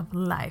Wonders of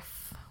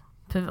Life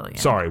Pavilion.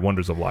 Sorry,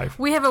 Wonders of Life.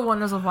 We have a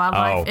Wonders of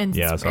Wildlife in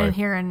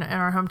here in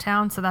our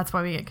hometown, so that's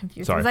why we get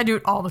confused. Because I do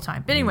it all the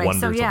time. But anyway,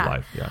 Wonders of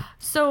Life,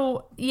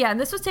 So, and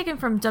this was taken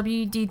from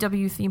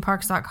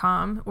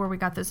wdwthemeparks.com, where we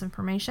got this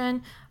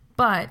information.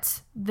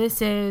 But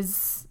this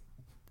is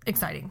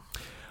exciting.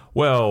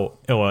 Well,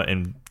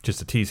 and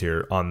just a tease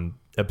here, on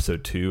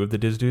episode 2 of the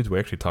Diz Dudes, we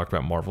actually talked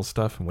about Marvel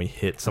stuff, and we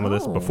hit some of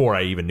this before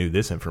I even knew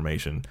this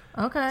information.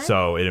 Okay.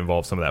 So it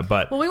involves some of that.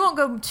 But we won't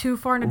go too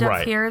far into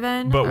depth here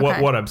then. But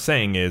what I'm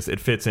saying is it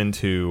fits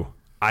into,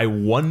 I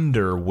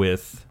wonder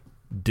with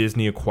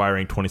Disney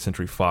acquiring 20th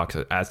Century Fox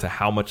as to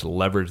how much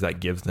leverage that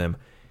gives them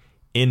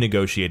in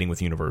negotiating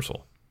with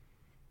Universal.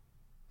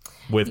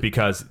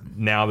 Because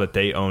now that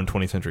they own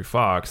 20th Century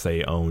Fox,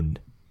 they own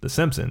The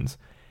Simpsons,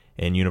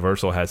 and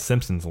Universal has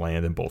Simpsons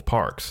Land in both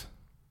parks.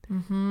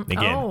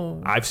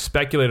 Again, I've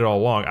speculated all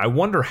along. I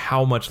wonder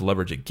how much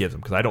leverage it gives them,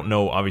 because I don't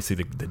know, obviously,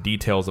 the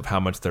details of how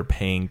much they're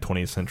paying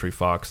 20th Century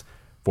Fox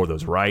for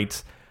those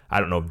rights. I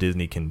don't know if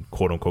Disney can,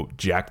 quote-unquote,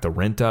 jack the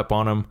rent up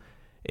on them.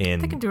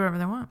 And they can do whatever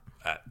they want.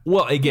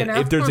 Well, again,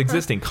 if there's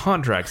existing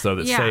contracts, though,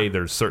 that say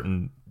there's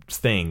certain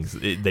things,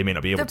 they may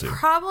not be able to. The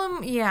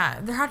problem,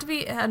 there have to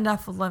be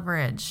enough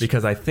leverage.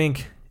 Because I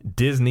think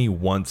Disney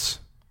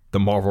wants the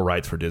Marvel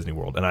rights for Disney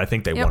World, and I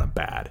think they want them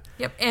bad.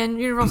 Yep, and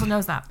Universal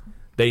knows that.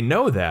 They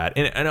know that.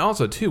 And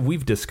also, too,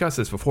 we've discussed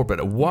this before, but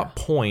at what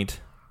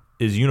point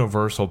is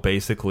Universal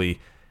basically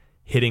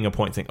hitting a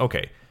point saying,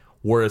 okay,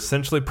 we're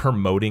essentially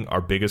promoting our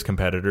biggest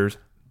competitor's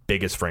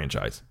biggest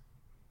franchise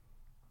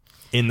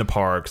in the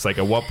parks? Like,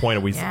 at what point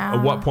are we,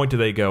 at what point do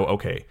they go,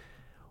 okay,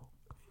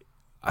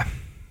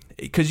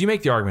 because you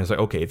make the argument, it's like,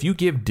 okay, if you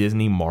give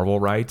Disney Marvel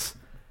rights,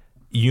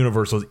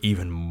 Universal's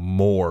even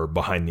more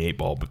behind the 8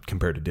 ball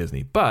compared to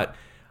Disney. But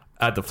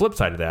at the flip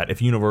side of that, if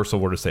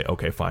Universal were to say,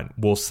 okay, fine,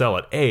 we'll sell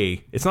it,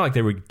 it's not like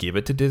they would give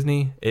it to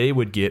Disney. They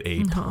would get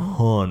a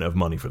ton of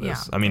money for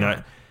this. I mean,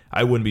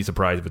 I wouldn't be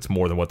surprised if it's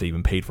more than what they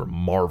even paid for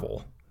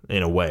Marvel,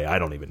 in a way. I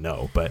don't even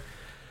know. But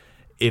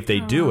if they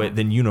do it,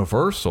 then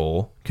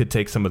Universal could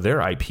take some of their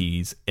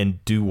IPs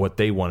and do what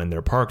they want in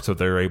their park, so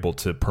they're able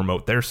to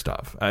promote their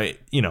stuff. I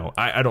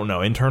don't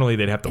know. Internally,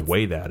 they'd have to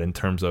weigh that in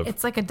terms of...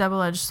 It's like a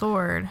double-edged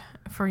sword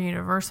for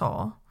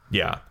Universal.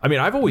 Yeah. I mean,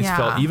 I've always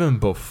felt, even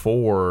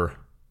before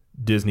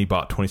Disney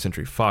bought 20th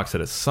Century Fox,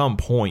 that at some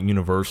point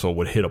Universal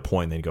would hit a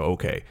point and they'd go,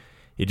 okay,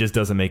 it just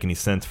doesn't make any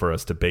sense for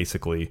us to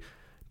basically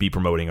be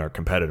promoting our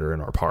competitor in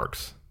our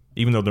parks,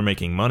 even though they're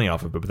making money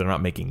off of it, but they're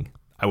not making,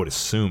 I would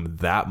assume,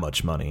 that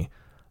much money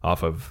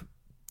off of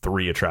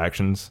 3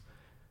 attractions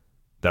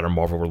that are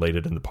Marvel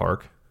related in the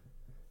park.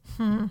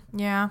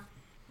 Yeah.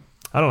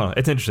 I don't know.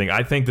 It's interesting.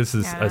 I think this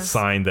is a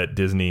sign that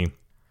Disney,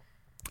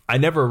 I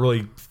never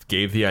really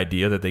gave the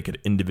idea that they could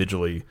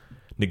individually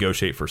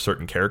negotiate for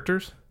certain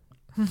characters.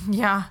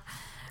 Yeah.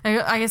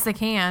 I guess they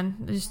can.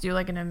 They just do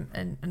like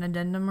an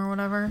addendum or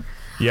whatever.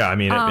 Yeah, I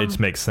mean, it just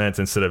makes sense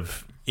instead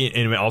of,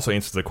 and it also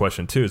answers the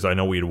question too, is I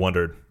know we had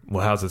wondered,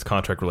 well, how's this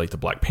contract relate to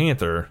Black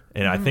Panther?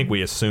 And I think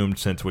we assumed,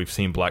 since we've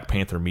seen Black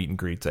Panther meet and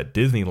greets at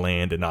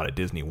Disneyland and not at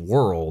Disney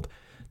World,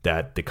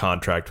 that the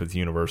contract with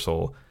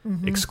Universal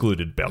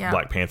excluded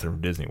Black Panther from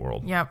Disney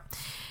World. Yep.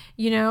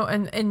 You know,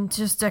 and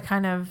just to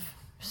kind of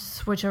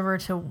switch over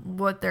to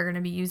what they're going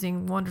to be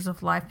using Wonders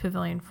of Life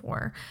Pavilion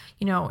for.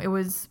 You know,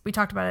 we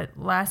talked about it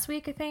last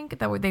week, I think,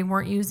 that they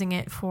weren't using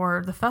it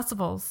for the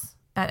festivals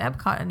at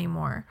Epcot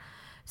anymore.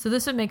 So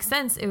this would make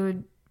sense. It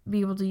would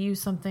be able to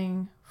use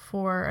something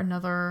for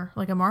another,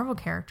 like a Marvel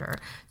character.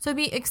 So it'd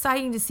be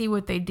exciting to see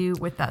what they do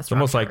with that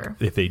structure. It's almost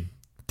like if they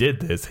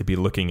did this, they'd be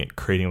looking at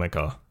creating like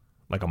a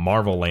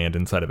Marvel land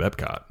inside of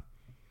Epcot.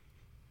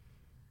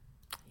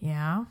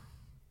 Yeah.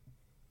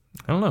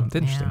 I don't know. It's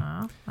interesting.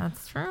 Yeah,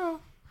 that's true.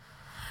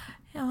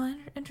 Yeah, well,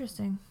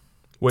 interesting.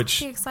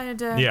 Which, be excited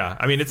to. Yeah,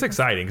 I mean, it's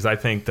exciting because I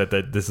think that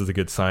this is a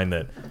good sign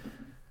that,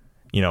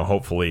 you know,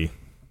 hopefully,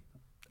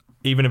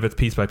 even if it's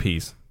piece by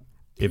piece,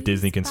 if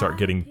Disney can start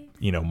getting,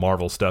 you know,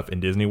 Marvel stuff in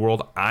Disney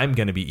World, I'm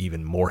going to be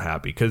even more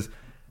happy. Because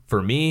for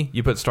me,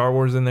 you put Star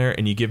Wars in there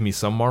and you give me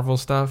some Marvel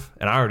stuff,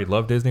 and I already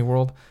love Disney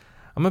World,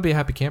 I'm going to be a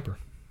happy camper.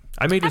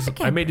 I may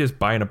just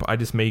buy I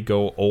just may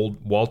go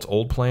Walt's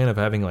old plan of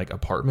having like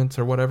apartments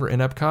or whatever in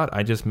Epcot.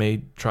 I just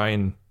may try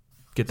and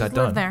get that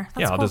done. There.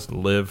 That's I'll cool. just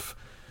live,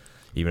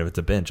 even if it's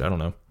a bench. I don't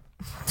know.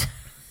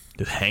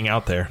 Just hang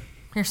out there.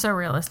 You're so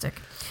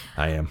realistic.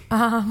 I am.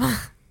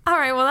 All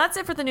right. Well, that's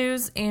it for the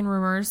news and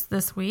rumors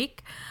this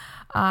week.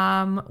 We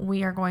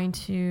are going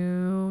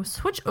to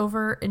switch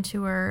over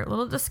into our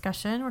little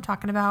discussion. We're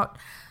talking about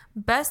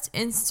best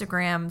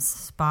Instagram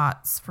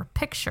spots for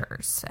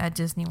pictures at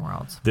Disney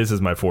World. This is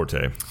my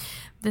forte.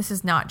 This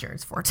is not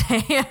Jared's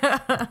forte.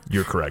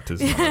 You're correct.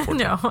 This is not my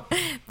forte. No,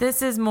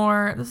 this is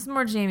more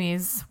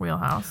Jamie's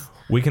wheelhouse.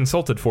 We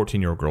consulted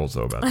 14-year-old girls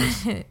though about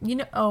this. You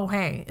know, oh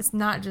hey, it's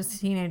not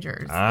just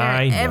teenagers.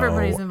 I know.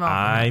 Everybody's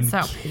involved.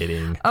 I'm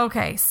kidding.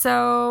 Okay,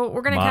 so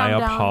we're gonna count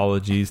down. My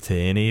apologies to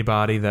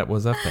anybody that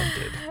was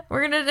offended.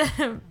 We're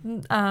gonna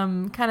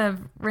kind of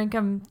rank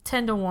them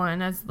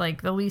 10-1 as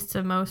like the least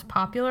to most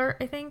popular,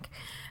 I think,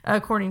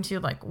 according to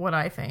like what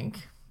I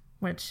think.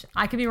 Which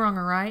I could be wrong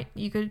or right.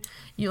 You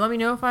let me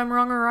know if I'm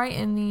wrong or right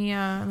in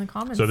the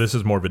comments. So this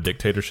is more of a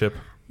dictatorship.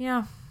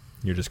 Yeah.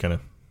 You're just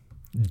gonna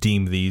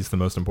deem these the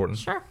most important.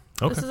 Sure.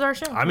 Okay. This is our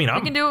show. I mean,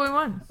 we can do what we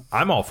want.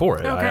 I'm all for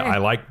it. Okay. I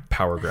like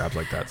power grabs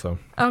like that. So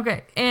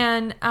okay,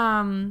 and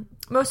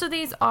most of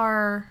these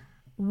are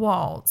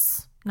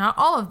walls. Not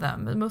all of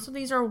them, but most of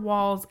these are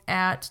walls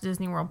at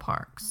Disney World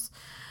parks.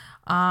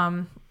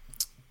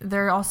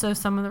 There are also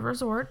some of the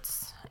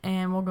resorts,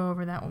 and we'll go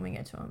over that when we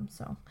get to them.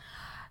 So.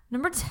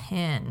 Number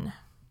 10.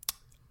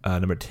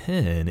 Number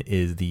 10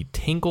 is the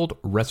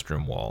Tangled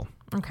restroom wall.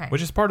 Okay.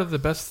 Which is part of the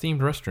best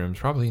themed restrooms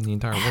probably in the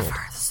entire world.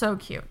 So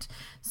cute.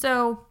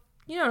 So,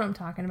 you know what I'm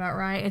talking about,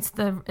 right? It's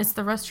the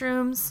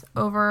restrooms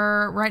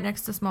over right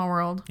next to Small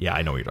World. Yeah,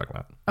 I know what you're talking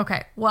about.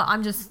 Okay. Well,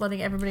 I'm just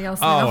letting everybody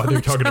else know. Oh, I thought you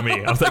were talking to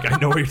me. I was like, I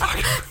know what you're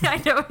talking about. I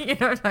know what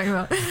you're talking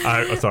about.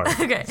 Sorry.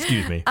 Okay.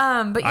 Excuse me.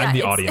 But yeah, I'm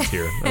the audience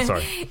here. I'm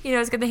sorry. You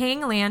know, it's got the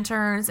hanging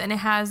lanterns, and it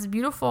has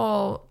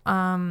beautiful,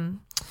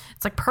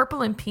 it's like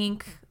purple and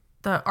pink,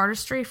 the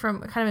artistry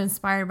from kind of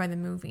inspired by the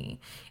movie.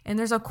 And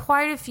there's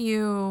quite a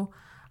few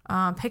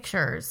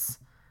pictures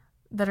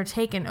that are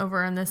taken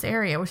over in this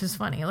area, which is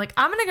funny. Like,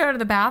 I'm going to go to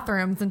the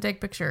bathrooms and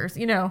take pictures.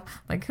 You know,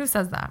 like, who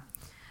says that?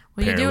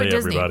 Well, apparently you do at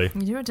Disney. Everybody.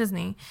 You do at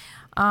Disney.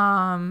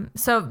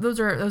 So those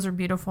are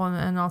beautiful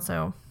and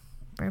also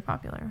very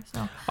popular.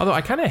 So, although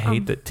I kind of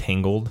hate that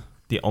Tangled,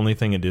 the only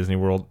thing at Disney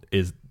World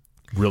is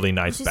really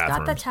nice bathrooms. She's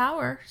got the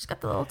tower. She's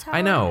got the little tower.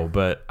 I know,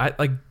 but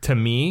to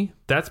me,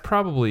 that's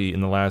probably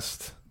in the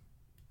last,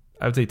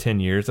 I would say 10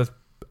 years.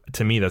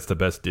 To me, that's the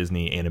best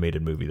Disney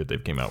animated movie that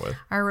they've came out with.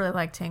 I really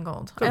like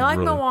Tangled. I like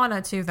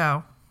Moana too,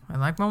 though. I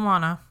like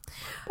Moana.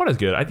 Moana's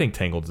good. I think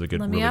Tangled is a good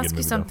movie. Let me ask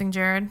you something,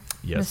 Jared.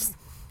 Yes.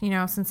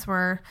 Just, since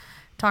we're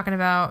talking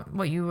about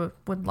what you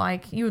would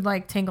like, you would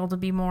like Tangled to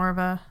be more of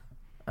a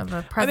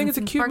presence. I think it's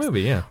a cute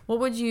movie. Yeah. What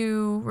would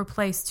you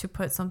replace to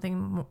put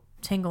something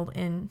Tangled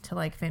into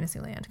like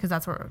Fantasyland? Because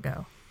that's where it would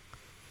go.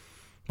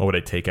 What would I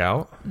take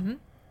out?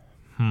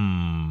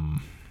 Putting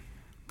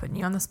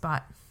you on the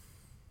spot.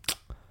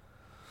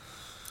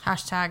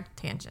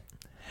 #tangent.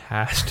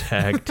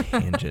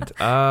 #tangent.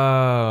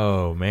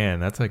 Oh,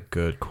 man, that's a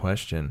good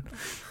question.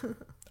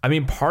 I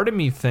mean, part of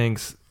me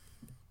thinks,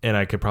 and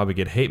I could probably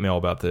get hate mail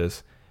about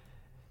this,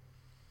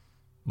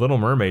 Little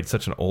Mermaid's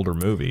such an older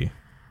movie.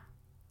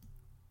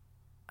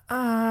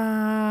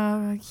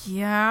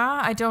 Yeah,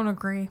 I don't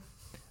agree.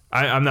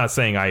 I'm not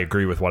saying I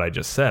agree with what I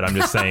just said. I'm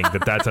just saying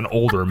that that's an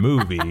older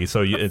movie,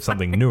 so it's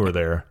something newer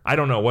there. I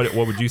don't know. What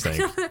would you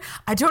think?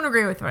 I don't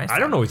agree with what I said. I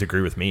don't always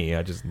agree with me.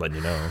 I just letting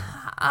you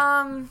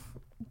know.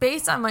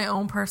 Based on my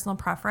own personal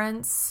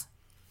preference,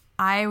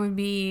 I would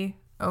be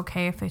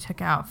okay if they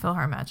took out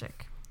PhilharMagic.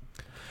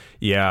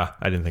 Yeah,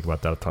 I didn't think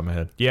about that off the top of my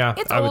head. Yeah,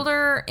 It's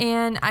older,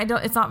 and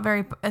it's not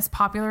very as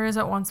popular as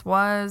it once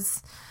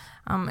was.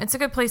 It's a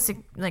good place to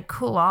like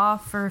cool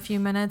off for a few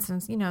minutes,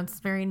 and it's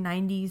very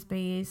 90s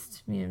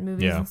based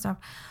movies and stuff.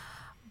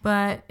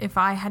 But if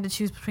I had to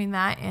choose between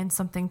that and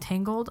something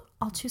Tangled,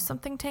 I'll choose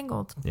something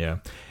Tangled. Yeah.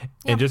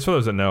 And just for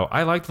those that know,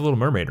 I like the Little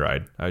Mermaid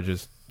ride. I was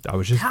just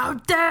how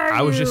dare you?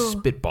 I was just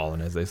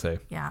spitballing, as they say.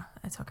 Yeah,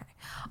 it's okay.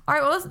 All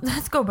right, well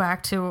let's go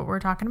back to what we're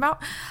talking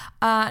about.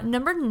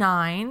 Number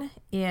 9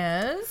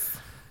 is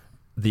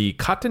the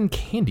Cotton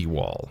Candy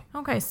Wall.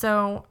 Okay,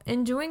 so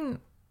in doing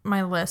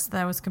my list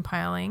that I was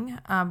compiling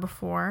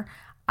before,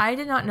 I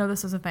did not know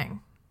this was a thing.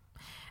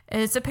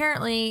 It's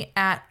apparently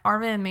at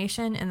Art of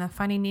Animation in the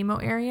Finding Nemo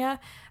area.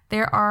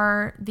 There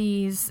are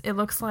these. It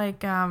looks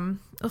like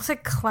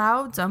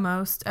clouds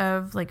almost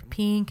of like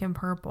pink and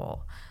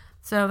purple.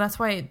 So that's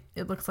why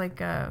it looks like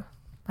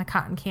my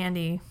cotton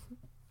candy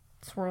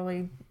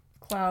swirly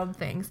cloud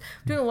things.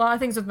 I'm doing a lot of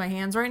things with my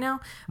hands right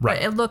now, right?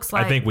 But it looks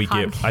like I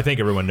think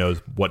everyone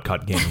knows what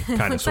cotton candy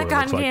kind of looks sort like of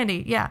cotton looks candy.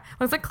 like. Yeah,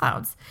 looks like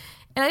clouds.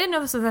 And I didn't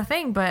know this was a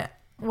thing, but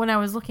when I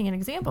was looking at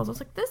examples, I was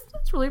like,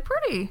 that's really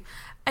pretty.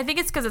 I think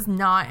it's because it's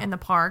not in the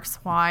parks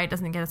why it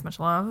doesn't get as much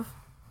love,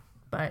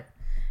 but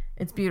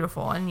it's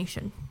beautiful, and you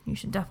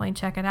should definitely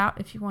check it out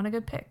if you want a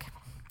good pick.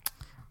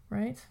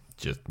 Right?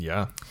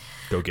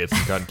 Go get some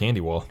cotton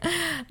candy wall.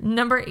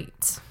 Number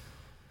 8.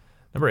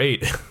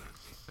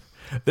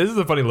 This is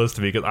a funny list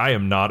to me because I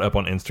am not up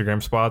on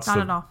Instagram spots. Not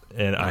at all.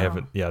 And I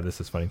haven't. Yeah, this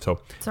is funny.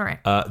 So it's all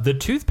right. The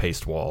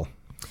toothpaste wall.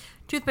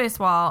 Toothpaste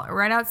wall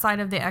right outside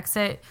of the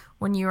exit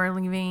when you are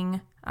leaving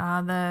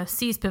the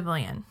Seas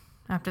Pavilion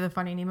after the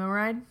Finding Nemo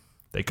ride.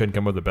 They couldn't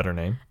come up with a better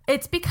name.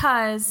 It's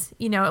because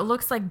it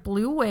looks like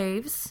blue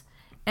waves,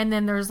 and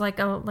then there's like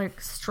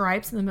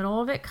stripes in the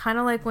middle of it, kind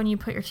of like when you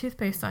put your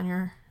toothpaste on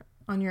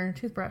your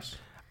toothbrush.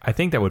 I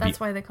think that would That's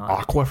be why they call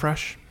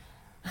Aquafresh.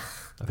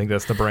 I think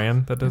that's the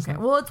brand that does that.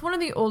 Well, it's one of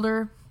the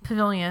older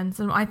pavilions,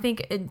 and I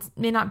think it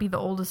may not be the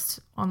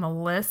oldest on the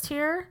list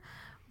here,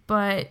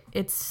 but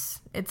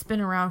it's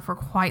been around for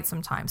quite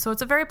some time. So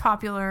it's a very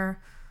popular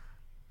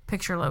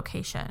picture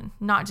location,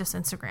 not just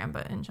Instagram,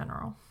 but in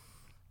general.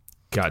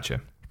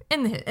 Gotcha.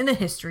 In the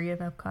history of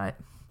Epcot.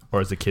 Or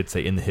as the kids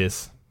say, in the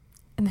hiss.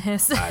 In the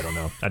hiss. I don't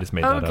know. I just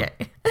made that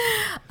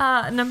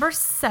up. Number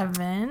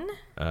 7.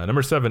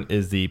 Number 7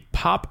 is the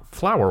Pop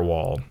Flower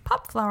Wall.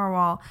 Pop Flower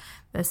Wall.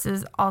 This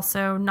is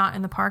also not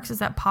in the parks.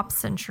 It's at Pop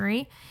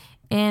Century.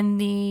 In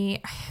the...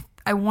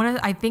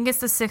 I think it's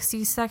the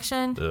 60s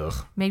section. Ugh.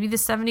 Maybe the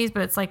 70s,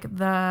 but it's like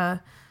the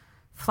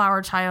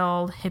flower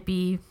child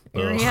hippie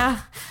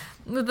area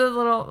with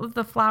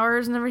the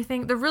flowers and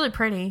everything. They're really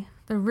pretty.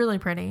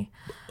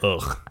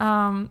 Ugh.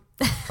 I'm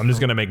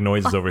just gonna make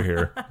noises over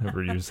here.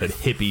 Whenever you said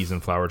hippies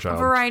and flower child. A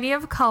variety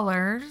of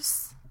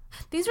colors.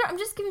 I'm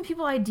just giving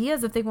people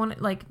ideas if they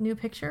want like new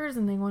pictures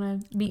and they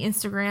want to be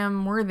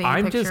Instagram worthy.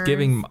 I'm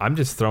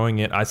just throwing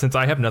it. Since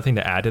I have nothing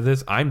to add to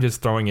this, I'm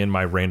just throwing in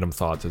my random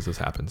thoughts as this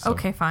happens. So.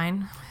 Okay,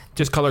 fine.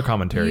 Just color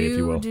commentary, if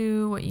you will. You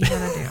do what you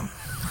gotta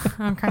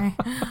do. Okay.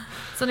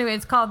 So anyway,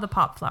 it's called the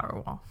Pop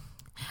Flower Wall.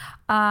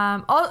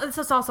 This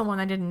is also one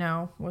I didn't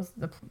know was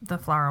the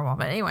flower wall.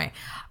 But anyway,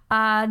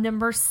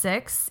 number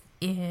 6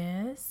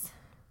 is...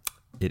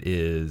 It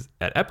is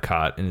at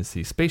Epcot, and it's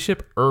the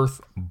Spaceship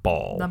Earth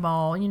Ball. The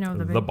ball,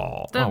 the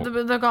ball.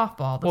 The golf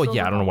ball. Well,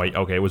 yeah, I don't know why.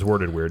 Okay, it was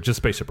worded weird. Just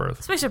Spaceship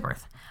Earth. Spaceship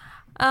Earth.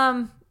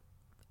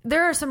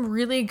 There are some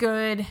really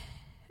good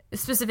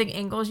specific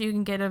angles you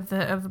can get of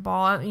the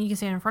ball. You can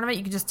stand in front of it.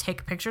 You can just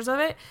take pictures of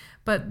it.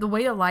 But the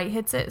way the light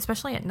hits it,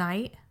 especially at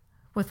night,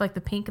 with like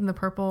the pink and the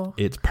purple,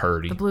 it's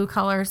pretty. The blue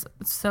colors,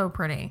 it's so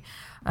pretty.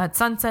 At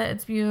sunset,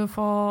 it's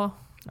beautiful.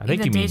 I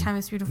think daytime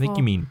is beautiful. I think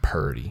you mean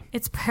purdy.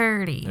 It's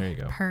purdy. There you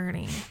go.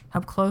 Purdy.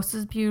 Up close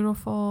is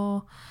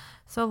beautiful.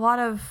 So a lot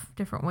of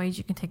different ways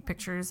you can take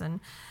pictures, and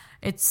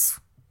it's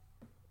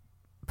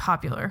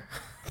popular,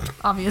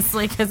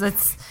 obviously, because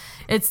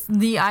it's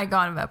the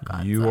icon of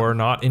Epcot. You are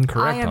not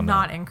incorrect. I am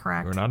not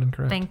incorrect. You're not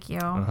incorrect. Thank you.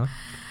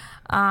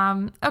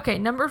 Uh-huh. Okay,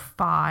 number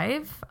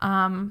 5.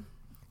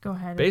 Go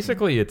ahead.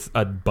 Basically, it's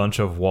a bunch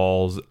of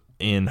walls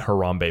in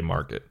Harambe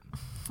Market.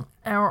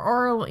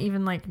 Or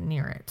even like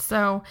near it.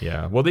 So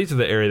yeah, well, these are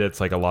the area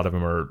that's like a lot of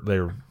them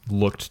they're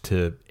looked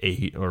to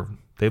age, or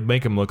they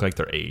make them look like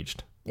they're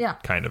aged. Yeah,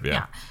 kind of.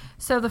 Yeah.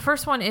 So the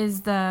first one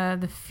is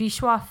the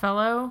Fichua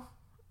Fellow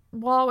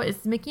wall.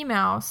 It's Mickey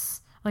Mouse,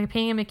 like a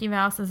painting of Mickey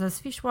Mouse that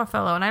says Fichua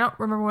Fellow, and I don't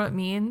remember what it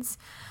means,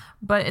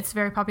 but it's a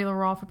very popular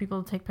wall for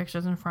people to take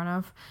pictures in front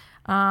of.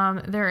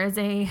 There is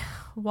a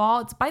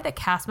wall. It's by the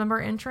cast member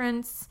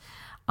entrance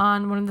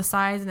on one of the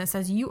sides, and it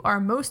says "You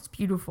are most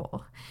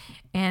beautiful."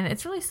 And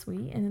it's really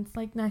sweet, and it's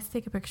like nice to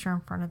take a picture in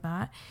front of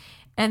that.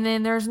 And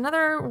then there's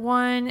another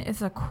one.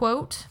 It's a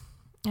quote.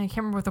 And I can't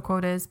remember what the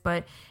quote is,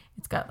 but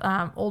it's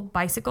got old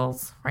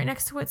bicycles right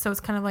next to it. So it's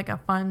kind of like a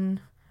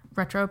fun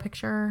retro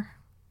picture,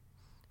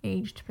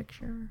 aged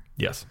picture.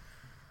 Yes.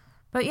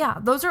 But yeah,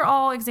 those are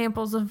all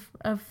examples of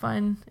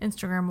fun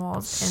Instagram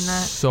walls in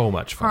the so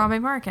much fun.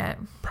 Harambe Market.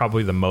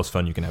 Probably the most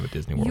fun you can have at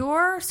Disney World.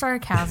 Your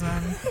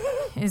sarcasm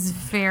is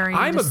very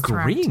I'm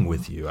distracting. agreeing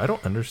with you. I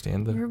don't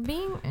understand You're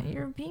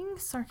being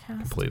sarcastic.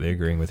 Completely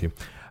agreeing with you.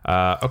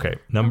 Okay,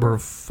 number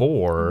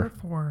four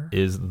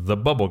is the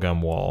bubblegum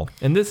wall.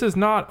 And this is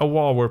not a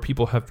wall where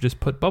people have just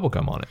put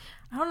bubblegum on it.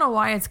 I don't know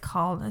why it's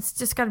called. It's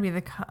just got to be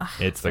the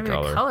It's the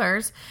color.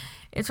 colors.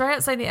 It's right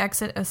outside the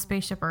exit of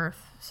Spaceship Earth.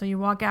 So you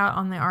walk out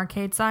on the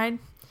arcade side,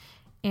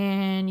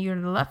 and you're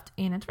to the left,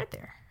 and it's right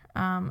there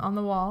on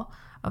the wall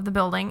of the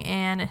building.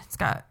 And it's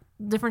got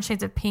different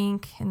shades of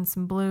pink and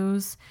some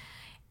blues,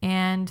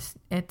 and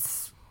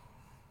it's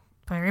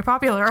very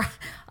popular.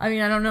 I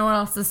mean, I don't know what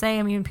else to say.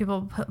 I mean,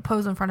 people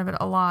pose in front of it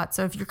a lot.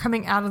 So if you're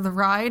coming out of the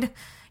ride,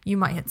 you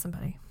might hit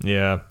somebody.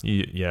 Yeah,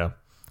 yeah.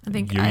 I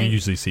think you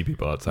usually see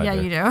people outside there.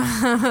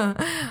 Yeah, you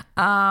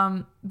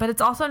do. But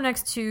it's also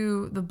next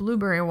to the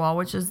Blueberry Wall,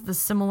 which is the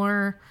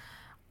similar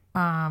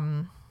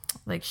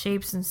like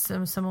shapes and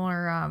some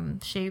similar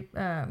shape.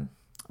 I'm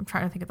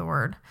trying to think of the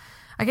word.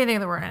 I can't think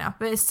of the word right now.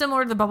 But it's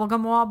similar to the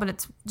Bubblegum Wall, but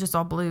it's just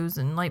all blues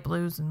and light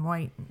blues and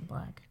white and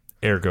black.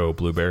 Ergo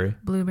blueberry.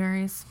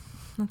 Blueberries.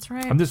 That's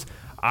right.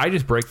 I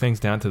just break things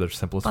down to their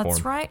simplest form.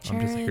 That's right,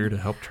 Jared. I'm just here to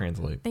help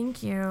translate.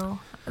 Thank you.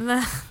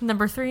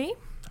 Number 3.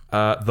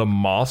 The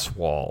Moss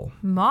Wall.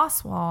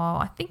 Moss Wall,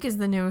 I think, is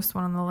the newest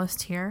one on the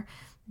list here.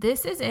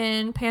 This is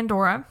in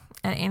Pandora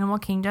at Animal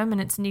Kingdom,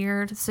 and it's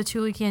near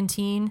Satuli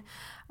Canteen,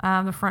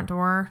 the front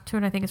door to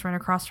it. I think it's right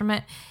across from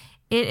it.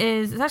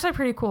 It's actually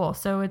pretty cool.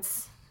 So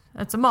it's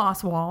a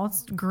moss wall.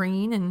 It's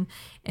green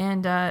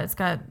and it's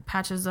got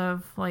patches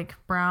of like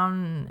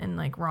brown and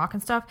like rock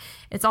and stuff.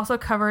 It's also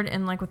covered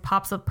in like with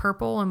pops of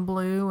purple and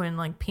blue and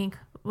like pink,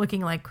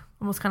 looking like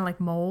almost kind of like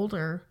mold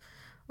or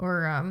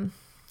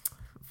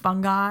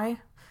fungi,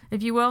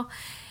 if you will.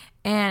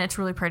 And it's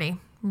really pretty.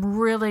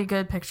 Really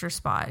good picture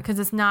spot because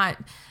it's not,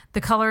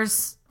 the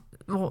colors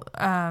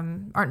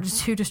aren't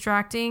just too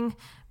distracting,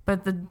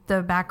 but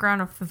the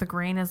background of the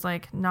green is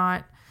like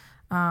not,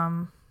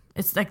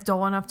 it's like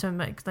dull enough to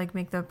make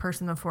the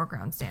person in the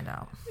foreground stand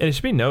out. And it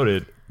should be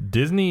noted,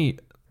 Disney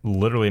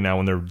literally now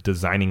when they're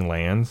designing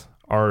lands,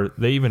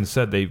 they even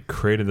said they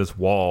created this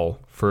wall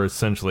for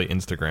essentially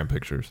Instagram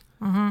pictures.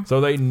 Mm-hmm. So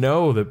they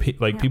know that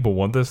people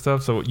want this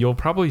stuff. So you'll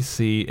probably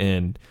see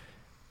in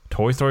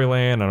Toy Story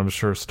Land, and I'm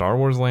sure Star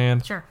Wars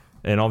Land, sure,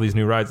 and all these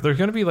new rides, there's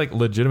going to be like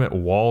legitimate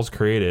walls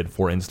created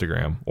for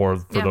Instagram or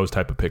for those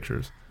type of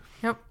pictures.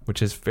 Yep.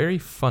 Which is very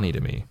funny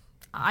to me.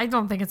 I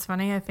don't think it's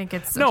funny. I think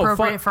it's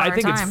appropriate for our time.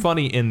 I think it's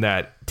funny in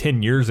that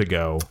 10 years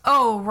ago.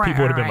 Oh, right.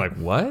 People would have been like,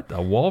 what?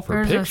 A wall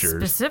for pictures?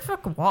 There's a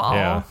specific wall.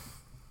 Yeah.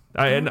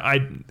 I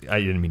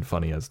didn't mean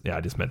funny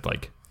I just meant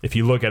like, if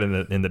you look at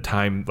it in the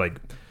time, like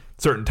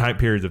certain time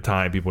periods of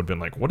time, people would have been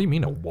like, what do you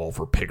mean a wall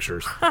for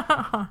pictures?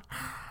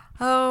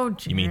 Oh,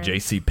 Jared. You mean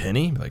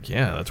JCPenney? Like,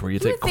 yeah, that's where you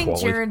take quality. I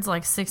think Jared's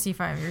like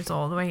 65 years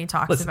old, the way he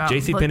talks about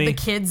JCPenney, the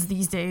kids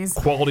these days.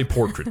 Quality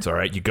portraits, all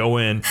right? You go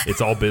in, it's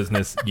all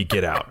business, you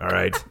get out, all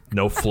right?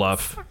 No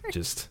fluff,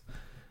 just,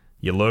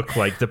 you look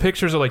like, the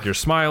pictures are like you're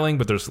smiling,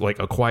 but there's like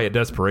a quiet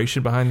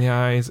desperation behind the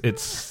eyes.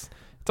 It's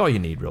all you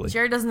need, really.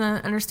 Jared doesn't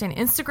understand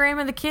Instagram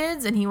and the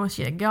kids, and he wants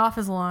you to get off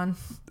his lawn.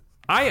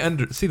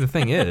 See, the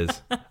thing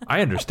is,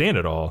 I understand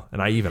it all,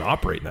 and I even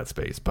operate in that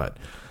space, but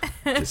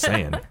just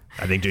saying,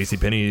 I think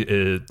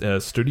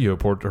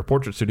JCPenney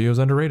portrait studio is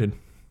underrated.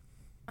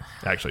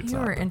 Actually, it's not.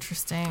 You were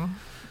interesting.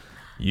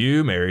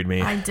 You married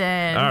me. I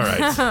did. All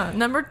right.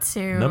 Number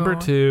 2. Number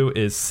 2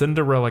 is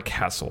Cinderella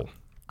Castle.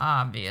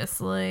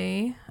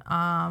 Obviously.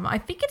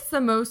 I think it's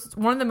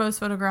one of the most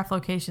photographed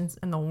locations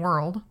in the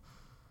world.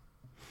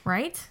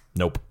 Right?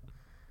 Nope.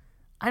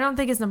 I don't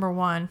think it's number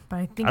 1, but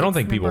I think I don't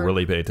think people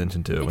really pay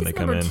attention to it when they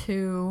come in. Number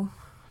 2,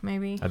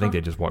 maybe. I think they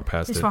just walk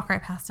past it. Just walk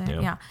right past it.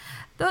 Yeah.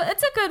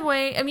 It's a good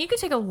way. I mean, you could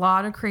take a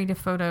lot of creative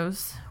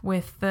photos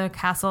with the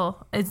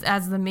castle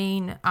as the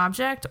main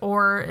object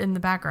or in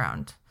the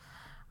background.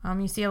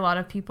 You see a lot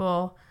of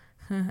people.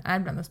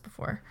 I've done this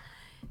before.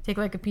 Take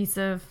like a piece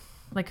of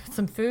like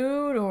some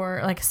food or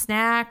like a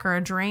snack or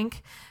a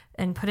drink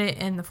and put it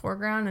in the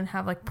foreground and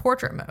have like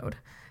portrait mode.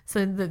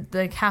 So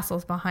the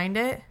castle's behind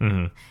it.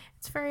 Mm-hmm.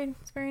 It's very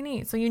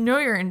neat. So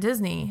you're in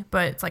Disney,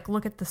 but it's like,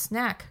 look at the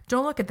snack.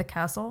 Don't look at the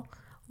castle.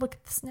 Look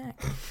at the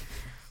snack.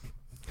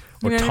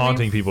 Or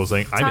taunting people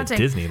saying, I'm at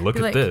Disney. Look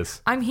at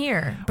this. I'm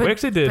here. We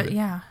actually did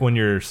when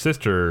your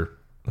sister,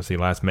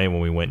 last May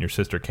when we went, your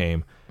sister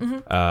came,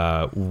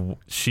 mm-hmm.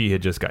 She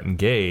had just got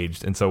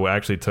engaged. And so we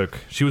actually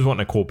she was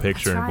wanting a cool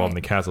picture involved in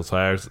the castle. So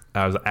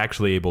I was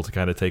actually able to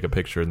kind of take a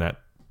picture in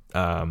that,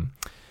 I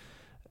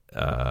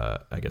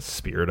guess,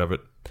 spirit of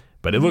it.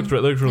 But it looks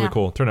really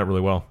cool. It turned out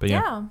really well. But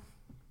yeah.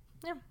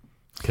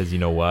 Because you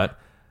know what?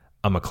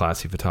 I'm a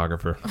classy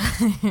photographer.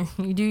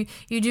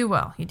 You do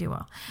well.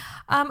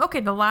 Okay,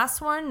 the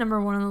last one,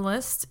 number 1 on the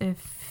list,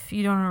 if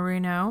you don't already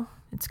know,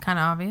 it's kind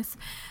of obvious.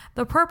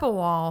 The purple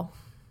wall.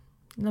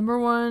 Number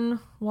 1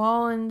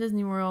 wall in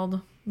Disney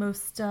World.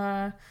 Most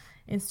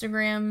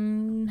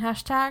Instagram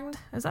hashtagged.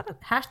 Is that a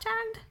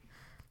hashtagged?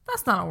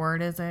 That's not a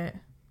word, is it?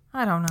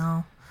 I don't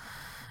know.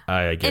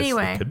 I guess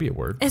anyway, it could be a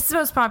word. It's the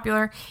most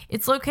popular.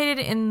 It's located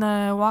in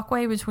the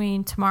walkway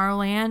between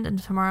Tomorrowland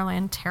and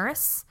Tomorrowland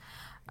Terrace.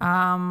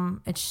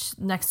 It's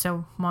next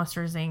to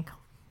Monsters, Inc.,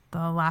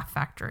 the Laugh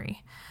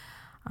Factory.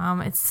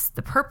 It's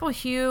the purple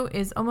hue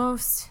is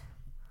almost,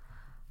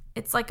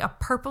 it's like a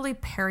purpley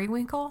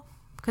periwinkle,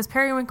 because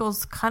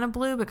periwinkle's kind of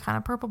blue but kind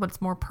of purple, but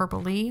it's more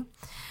purpley.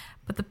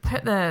 But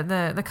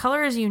the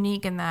color is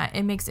unique in that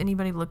it makes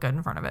anybody look good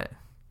in front of it.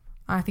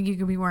 I think you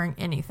could be wearing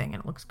anything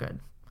and it looks good.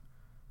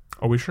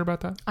 Are we sure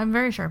about that? I'm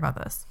very sure about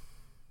this.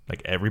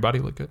 Like everybody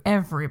look good?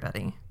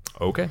 Everybody.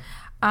 Okay.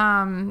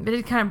 But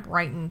it kind of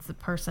brightens the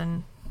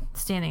person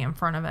standing in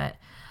front of it.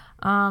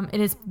 It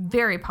is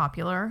very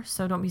popular,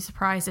 so don't be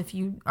surprised if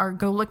you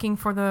go looking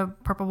for the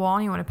purple wall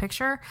and you want a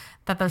picture,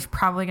 that there's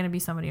probably going to be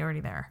somebody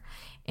already there.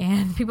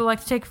 And people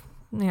like to take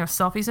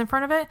selfies in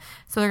front of it,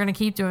 so they're going to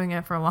keep doing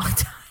it for a long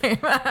time.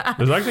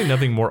 There's actually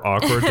nothing more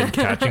awkward than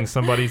catching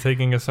somebody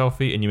taking a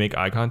selfie and you make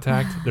eye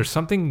contact. There's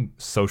something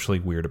socially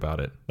weird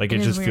about it. Like it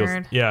just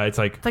weird. feels, yeah, it's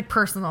like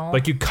personal.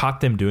 Like you caught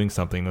them doing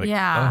something. Like,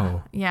 yeah.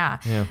 Yeah.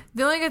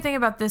 The only good thing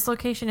about this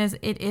location is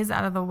it is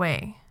out of the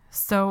way.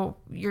 So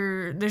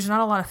there's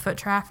not a lot of foot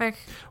traffic.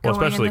 Well,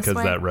 especially because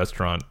that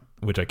restaurant,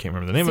 which I can't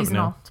remember the name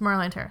Seasonal, of it now.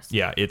 Tomorrowland Terrace.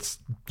 Yeah, it's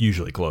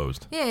usually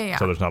closed. Yeah.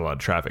 So there's not a lot of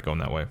traffic going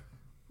that way.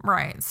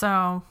 Right.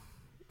 So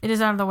it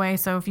is out of the way.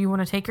 So if you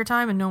want to take your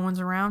time and no one's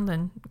around,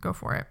 then go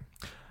for it.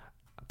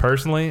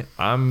 Personally,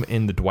 I'm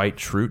in the Dwight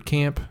Schrute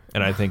camp,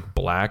 and I think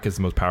black is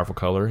the most powerful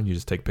color, and you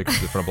just take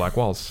pictures in front of black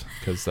walls.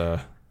 Because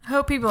I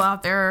hope people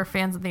out there are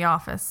fans of The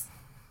Office,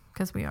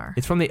 because we are.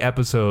 It's from the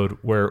episode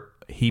where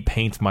he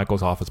paints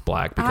Michael's office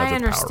black because it's powerful.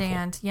 I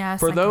understand. Yes.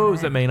 For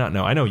those that may not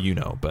know, I know you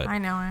know, but I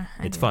know.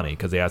 It's funny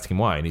because they ask him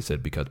why, and he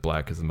said because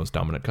black is the most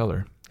dominant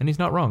color, and he's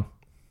not wrong.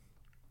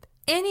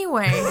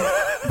 Anyway,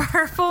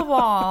 purple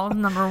wall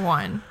number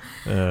 1.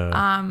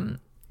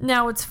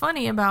 Now, what's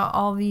funny about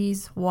all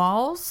these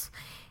walls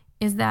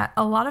is that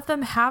a lot of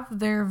them have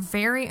their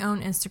very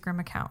own Instagram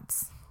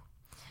accounts.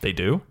 They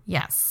do?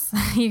 Yes.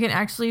 You can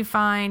actually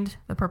find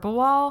the purple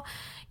wall.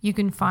 You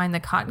can find the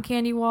cotton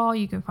candy wall.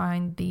 You can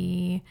find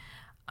the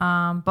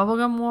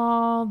bubblegum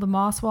wall, the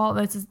moss wall.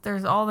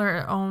 There's all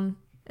their own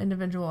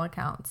individual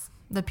accounts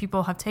that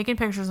people have taken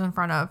pictures in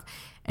front of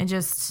and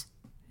just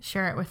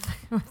share it with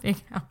the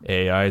account.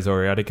 AI is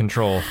already out of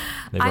control.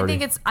 I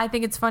think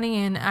it's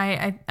funny, and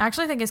I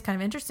actually think it's kind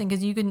of interesting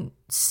because you can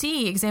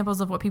see examples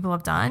of what people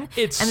have done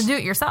and then do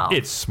it yourself.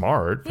 It's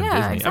smart from Yeah,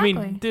 Disney. exactly. I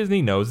mean,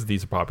 Disney knows that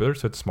these are popular,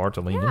 so it's smart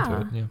to lean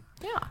into it.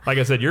 Yeah. Like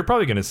I said, you're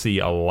probably going to see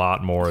a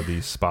lot more of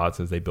these spots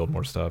as they build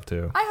more stuff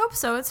too. I hope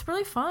so. It's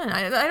really fun.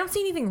 I don't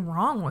see anything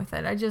wrong with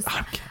it. And a There's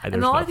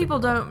lot of people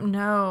nothing wrong. don't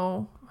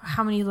know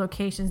how many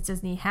locations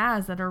Disney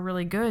has that are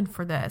really good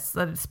for this,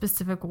 that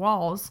specific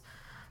walls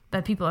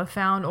that people have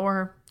found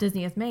or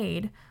Disney has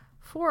made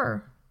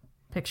for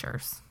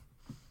pictures.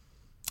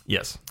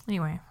 Yes.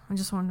 Anyway, I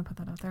just wanted to put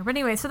that out there. But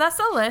anyway, so that's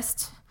the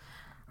list.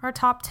 Our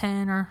top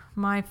 10 or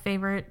my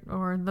favorite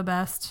or the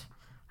best,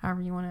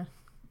 however you want to,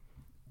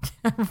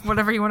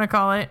 whatever you want to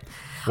call it.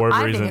 For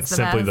whatever I think reason, it's the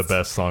Simply best. the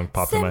Best song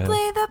popped in my head.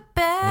 Simply the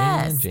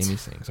best. And Jamie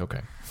sings.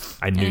 Okay.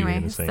 I knew you were Anyway,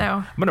 going to sing.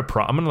 so-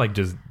 I'm gonna like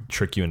just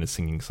trick you into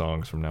singing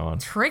songs from now on.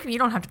 Trick me? You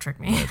don't have to trick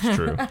me. That's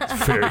true.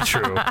 It's very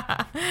true.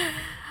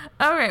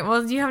 All right.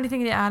 Well, do you have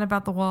anything to add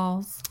about the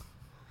walls?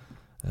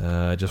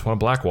 I just want a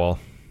black wall.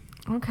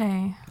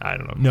 Okay. I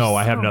don't know. No,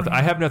 I have nothing. random.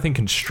 I have nothing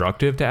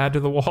constructive to add to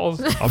the walls.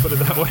 I'll put it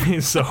that way.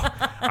 So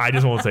I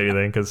just won't say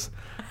anything because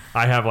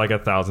I have like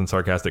 1,000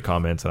 sarcastic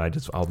comments, and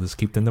I'll just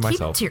keep them to Keep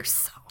myself. it to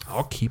yourself.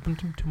 I'll keep them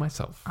to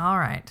myself. All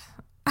right.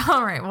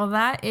 All right. Well,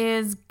 that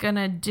is going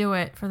to do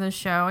it for the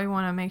show. We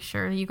want to make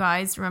sure you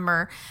guys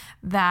remember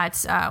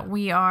that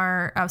we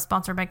are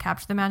sponsored by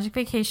Capture the Magic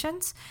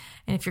Vacations.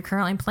 And if you're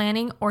currently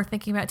planning or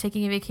thinking about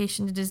taking a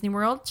vacation to Disney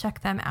World,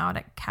 check them out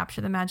at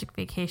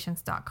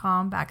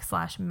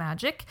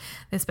capturethemagicvacations.com/magic.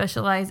 They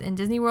specialize in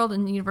Disney World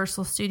and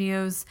Universal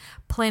Studios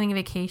planning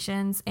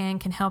vacations and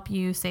can help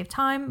you save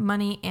time,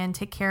 money, and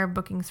take care of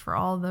bookings for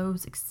all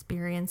those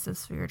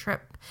experiences for your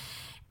trip.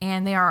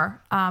 And they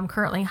are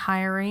currently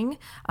hiring,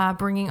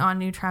 bringing on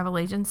new travel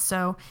agents.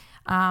 So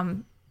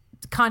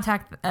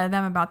contact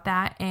them about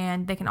that,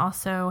 and they can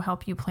also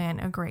help you plan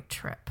a great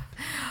trip.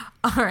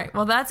 All right.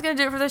 Well, that's going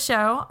to do it for the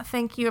show.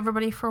 Thank you,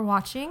 everybody, for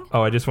watching.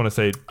 Oh, I just want to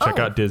say, check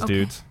out Diz okay.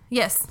 Dudes.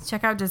 Yes,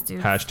 check out Diz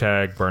Dudes.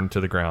 Hashtag burn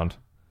to the ground.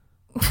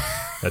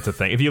 That's a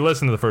thing. If you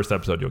listen to the first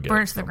episode, you'll get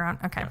Burn it. to the ground.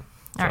 Okay.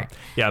 So, All right.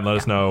 Yeah, and let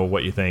us know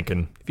what you think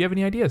and if you have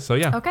any ideas. So,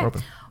 yeah, Okay. we're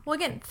open. Well,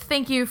 again,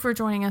 thank you for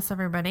joining us,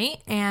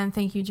 everybody. And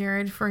thank you,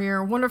 Jared, for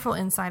your wonderful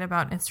insight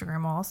about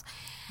Instagram walls.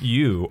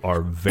 You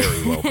are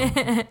very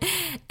welcome.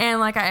 And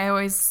like I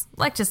always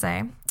like to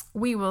say,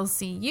 we will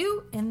see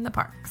you in the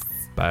parks.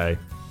 Bye.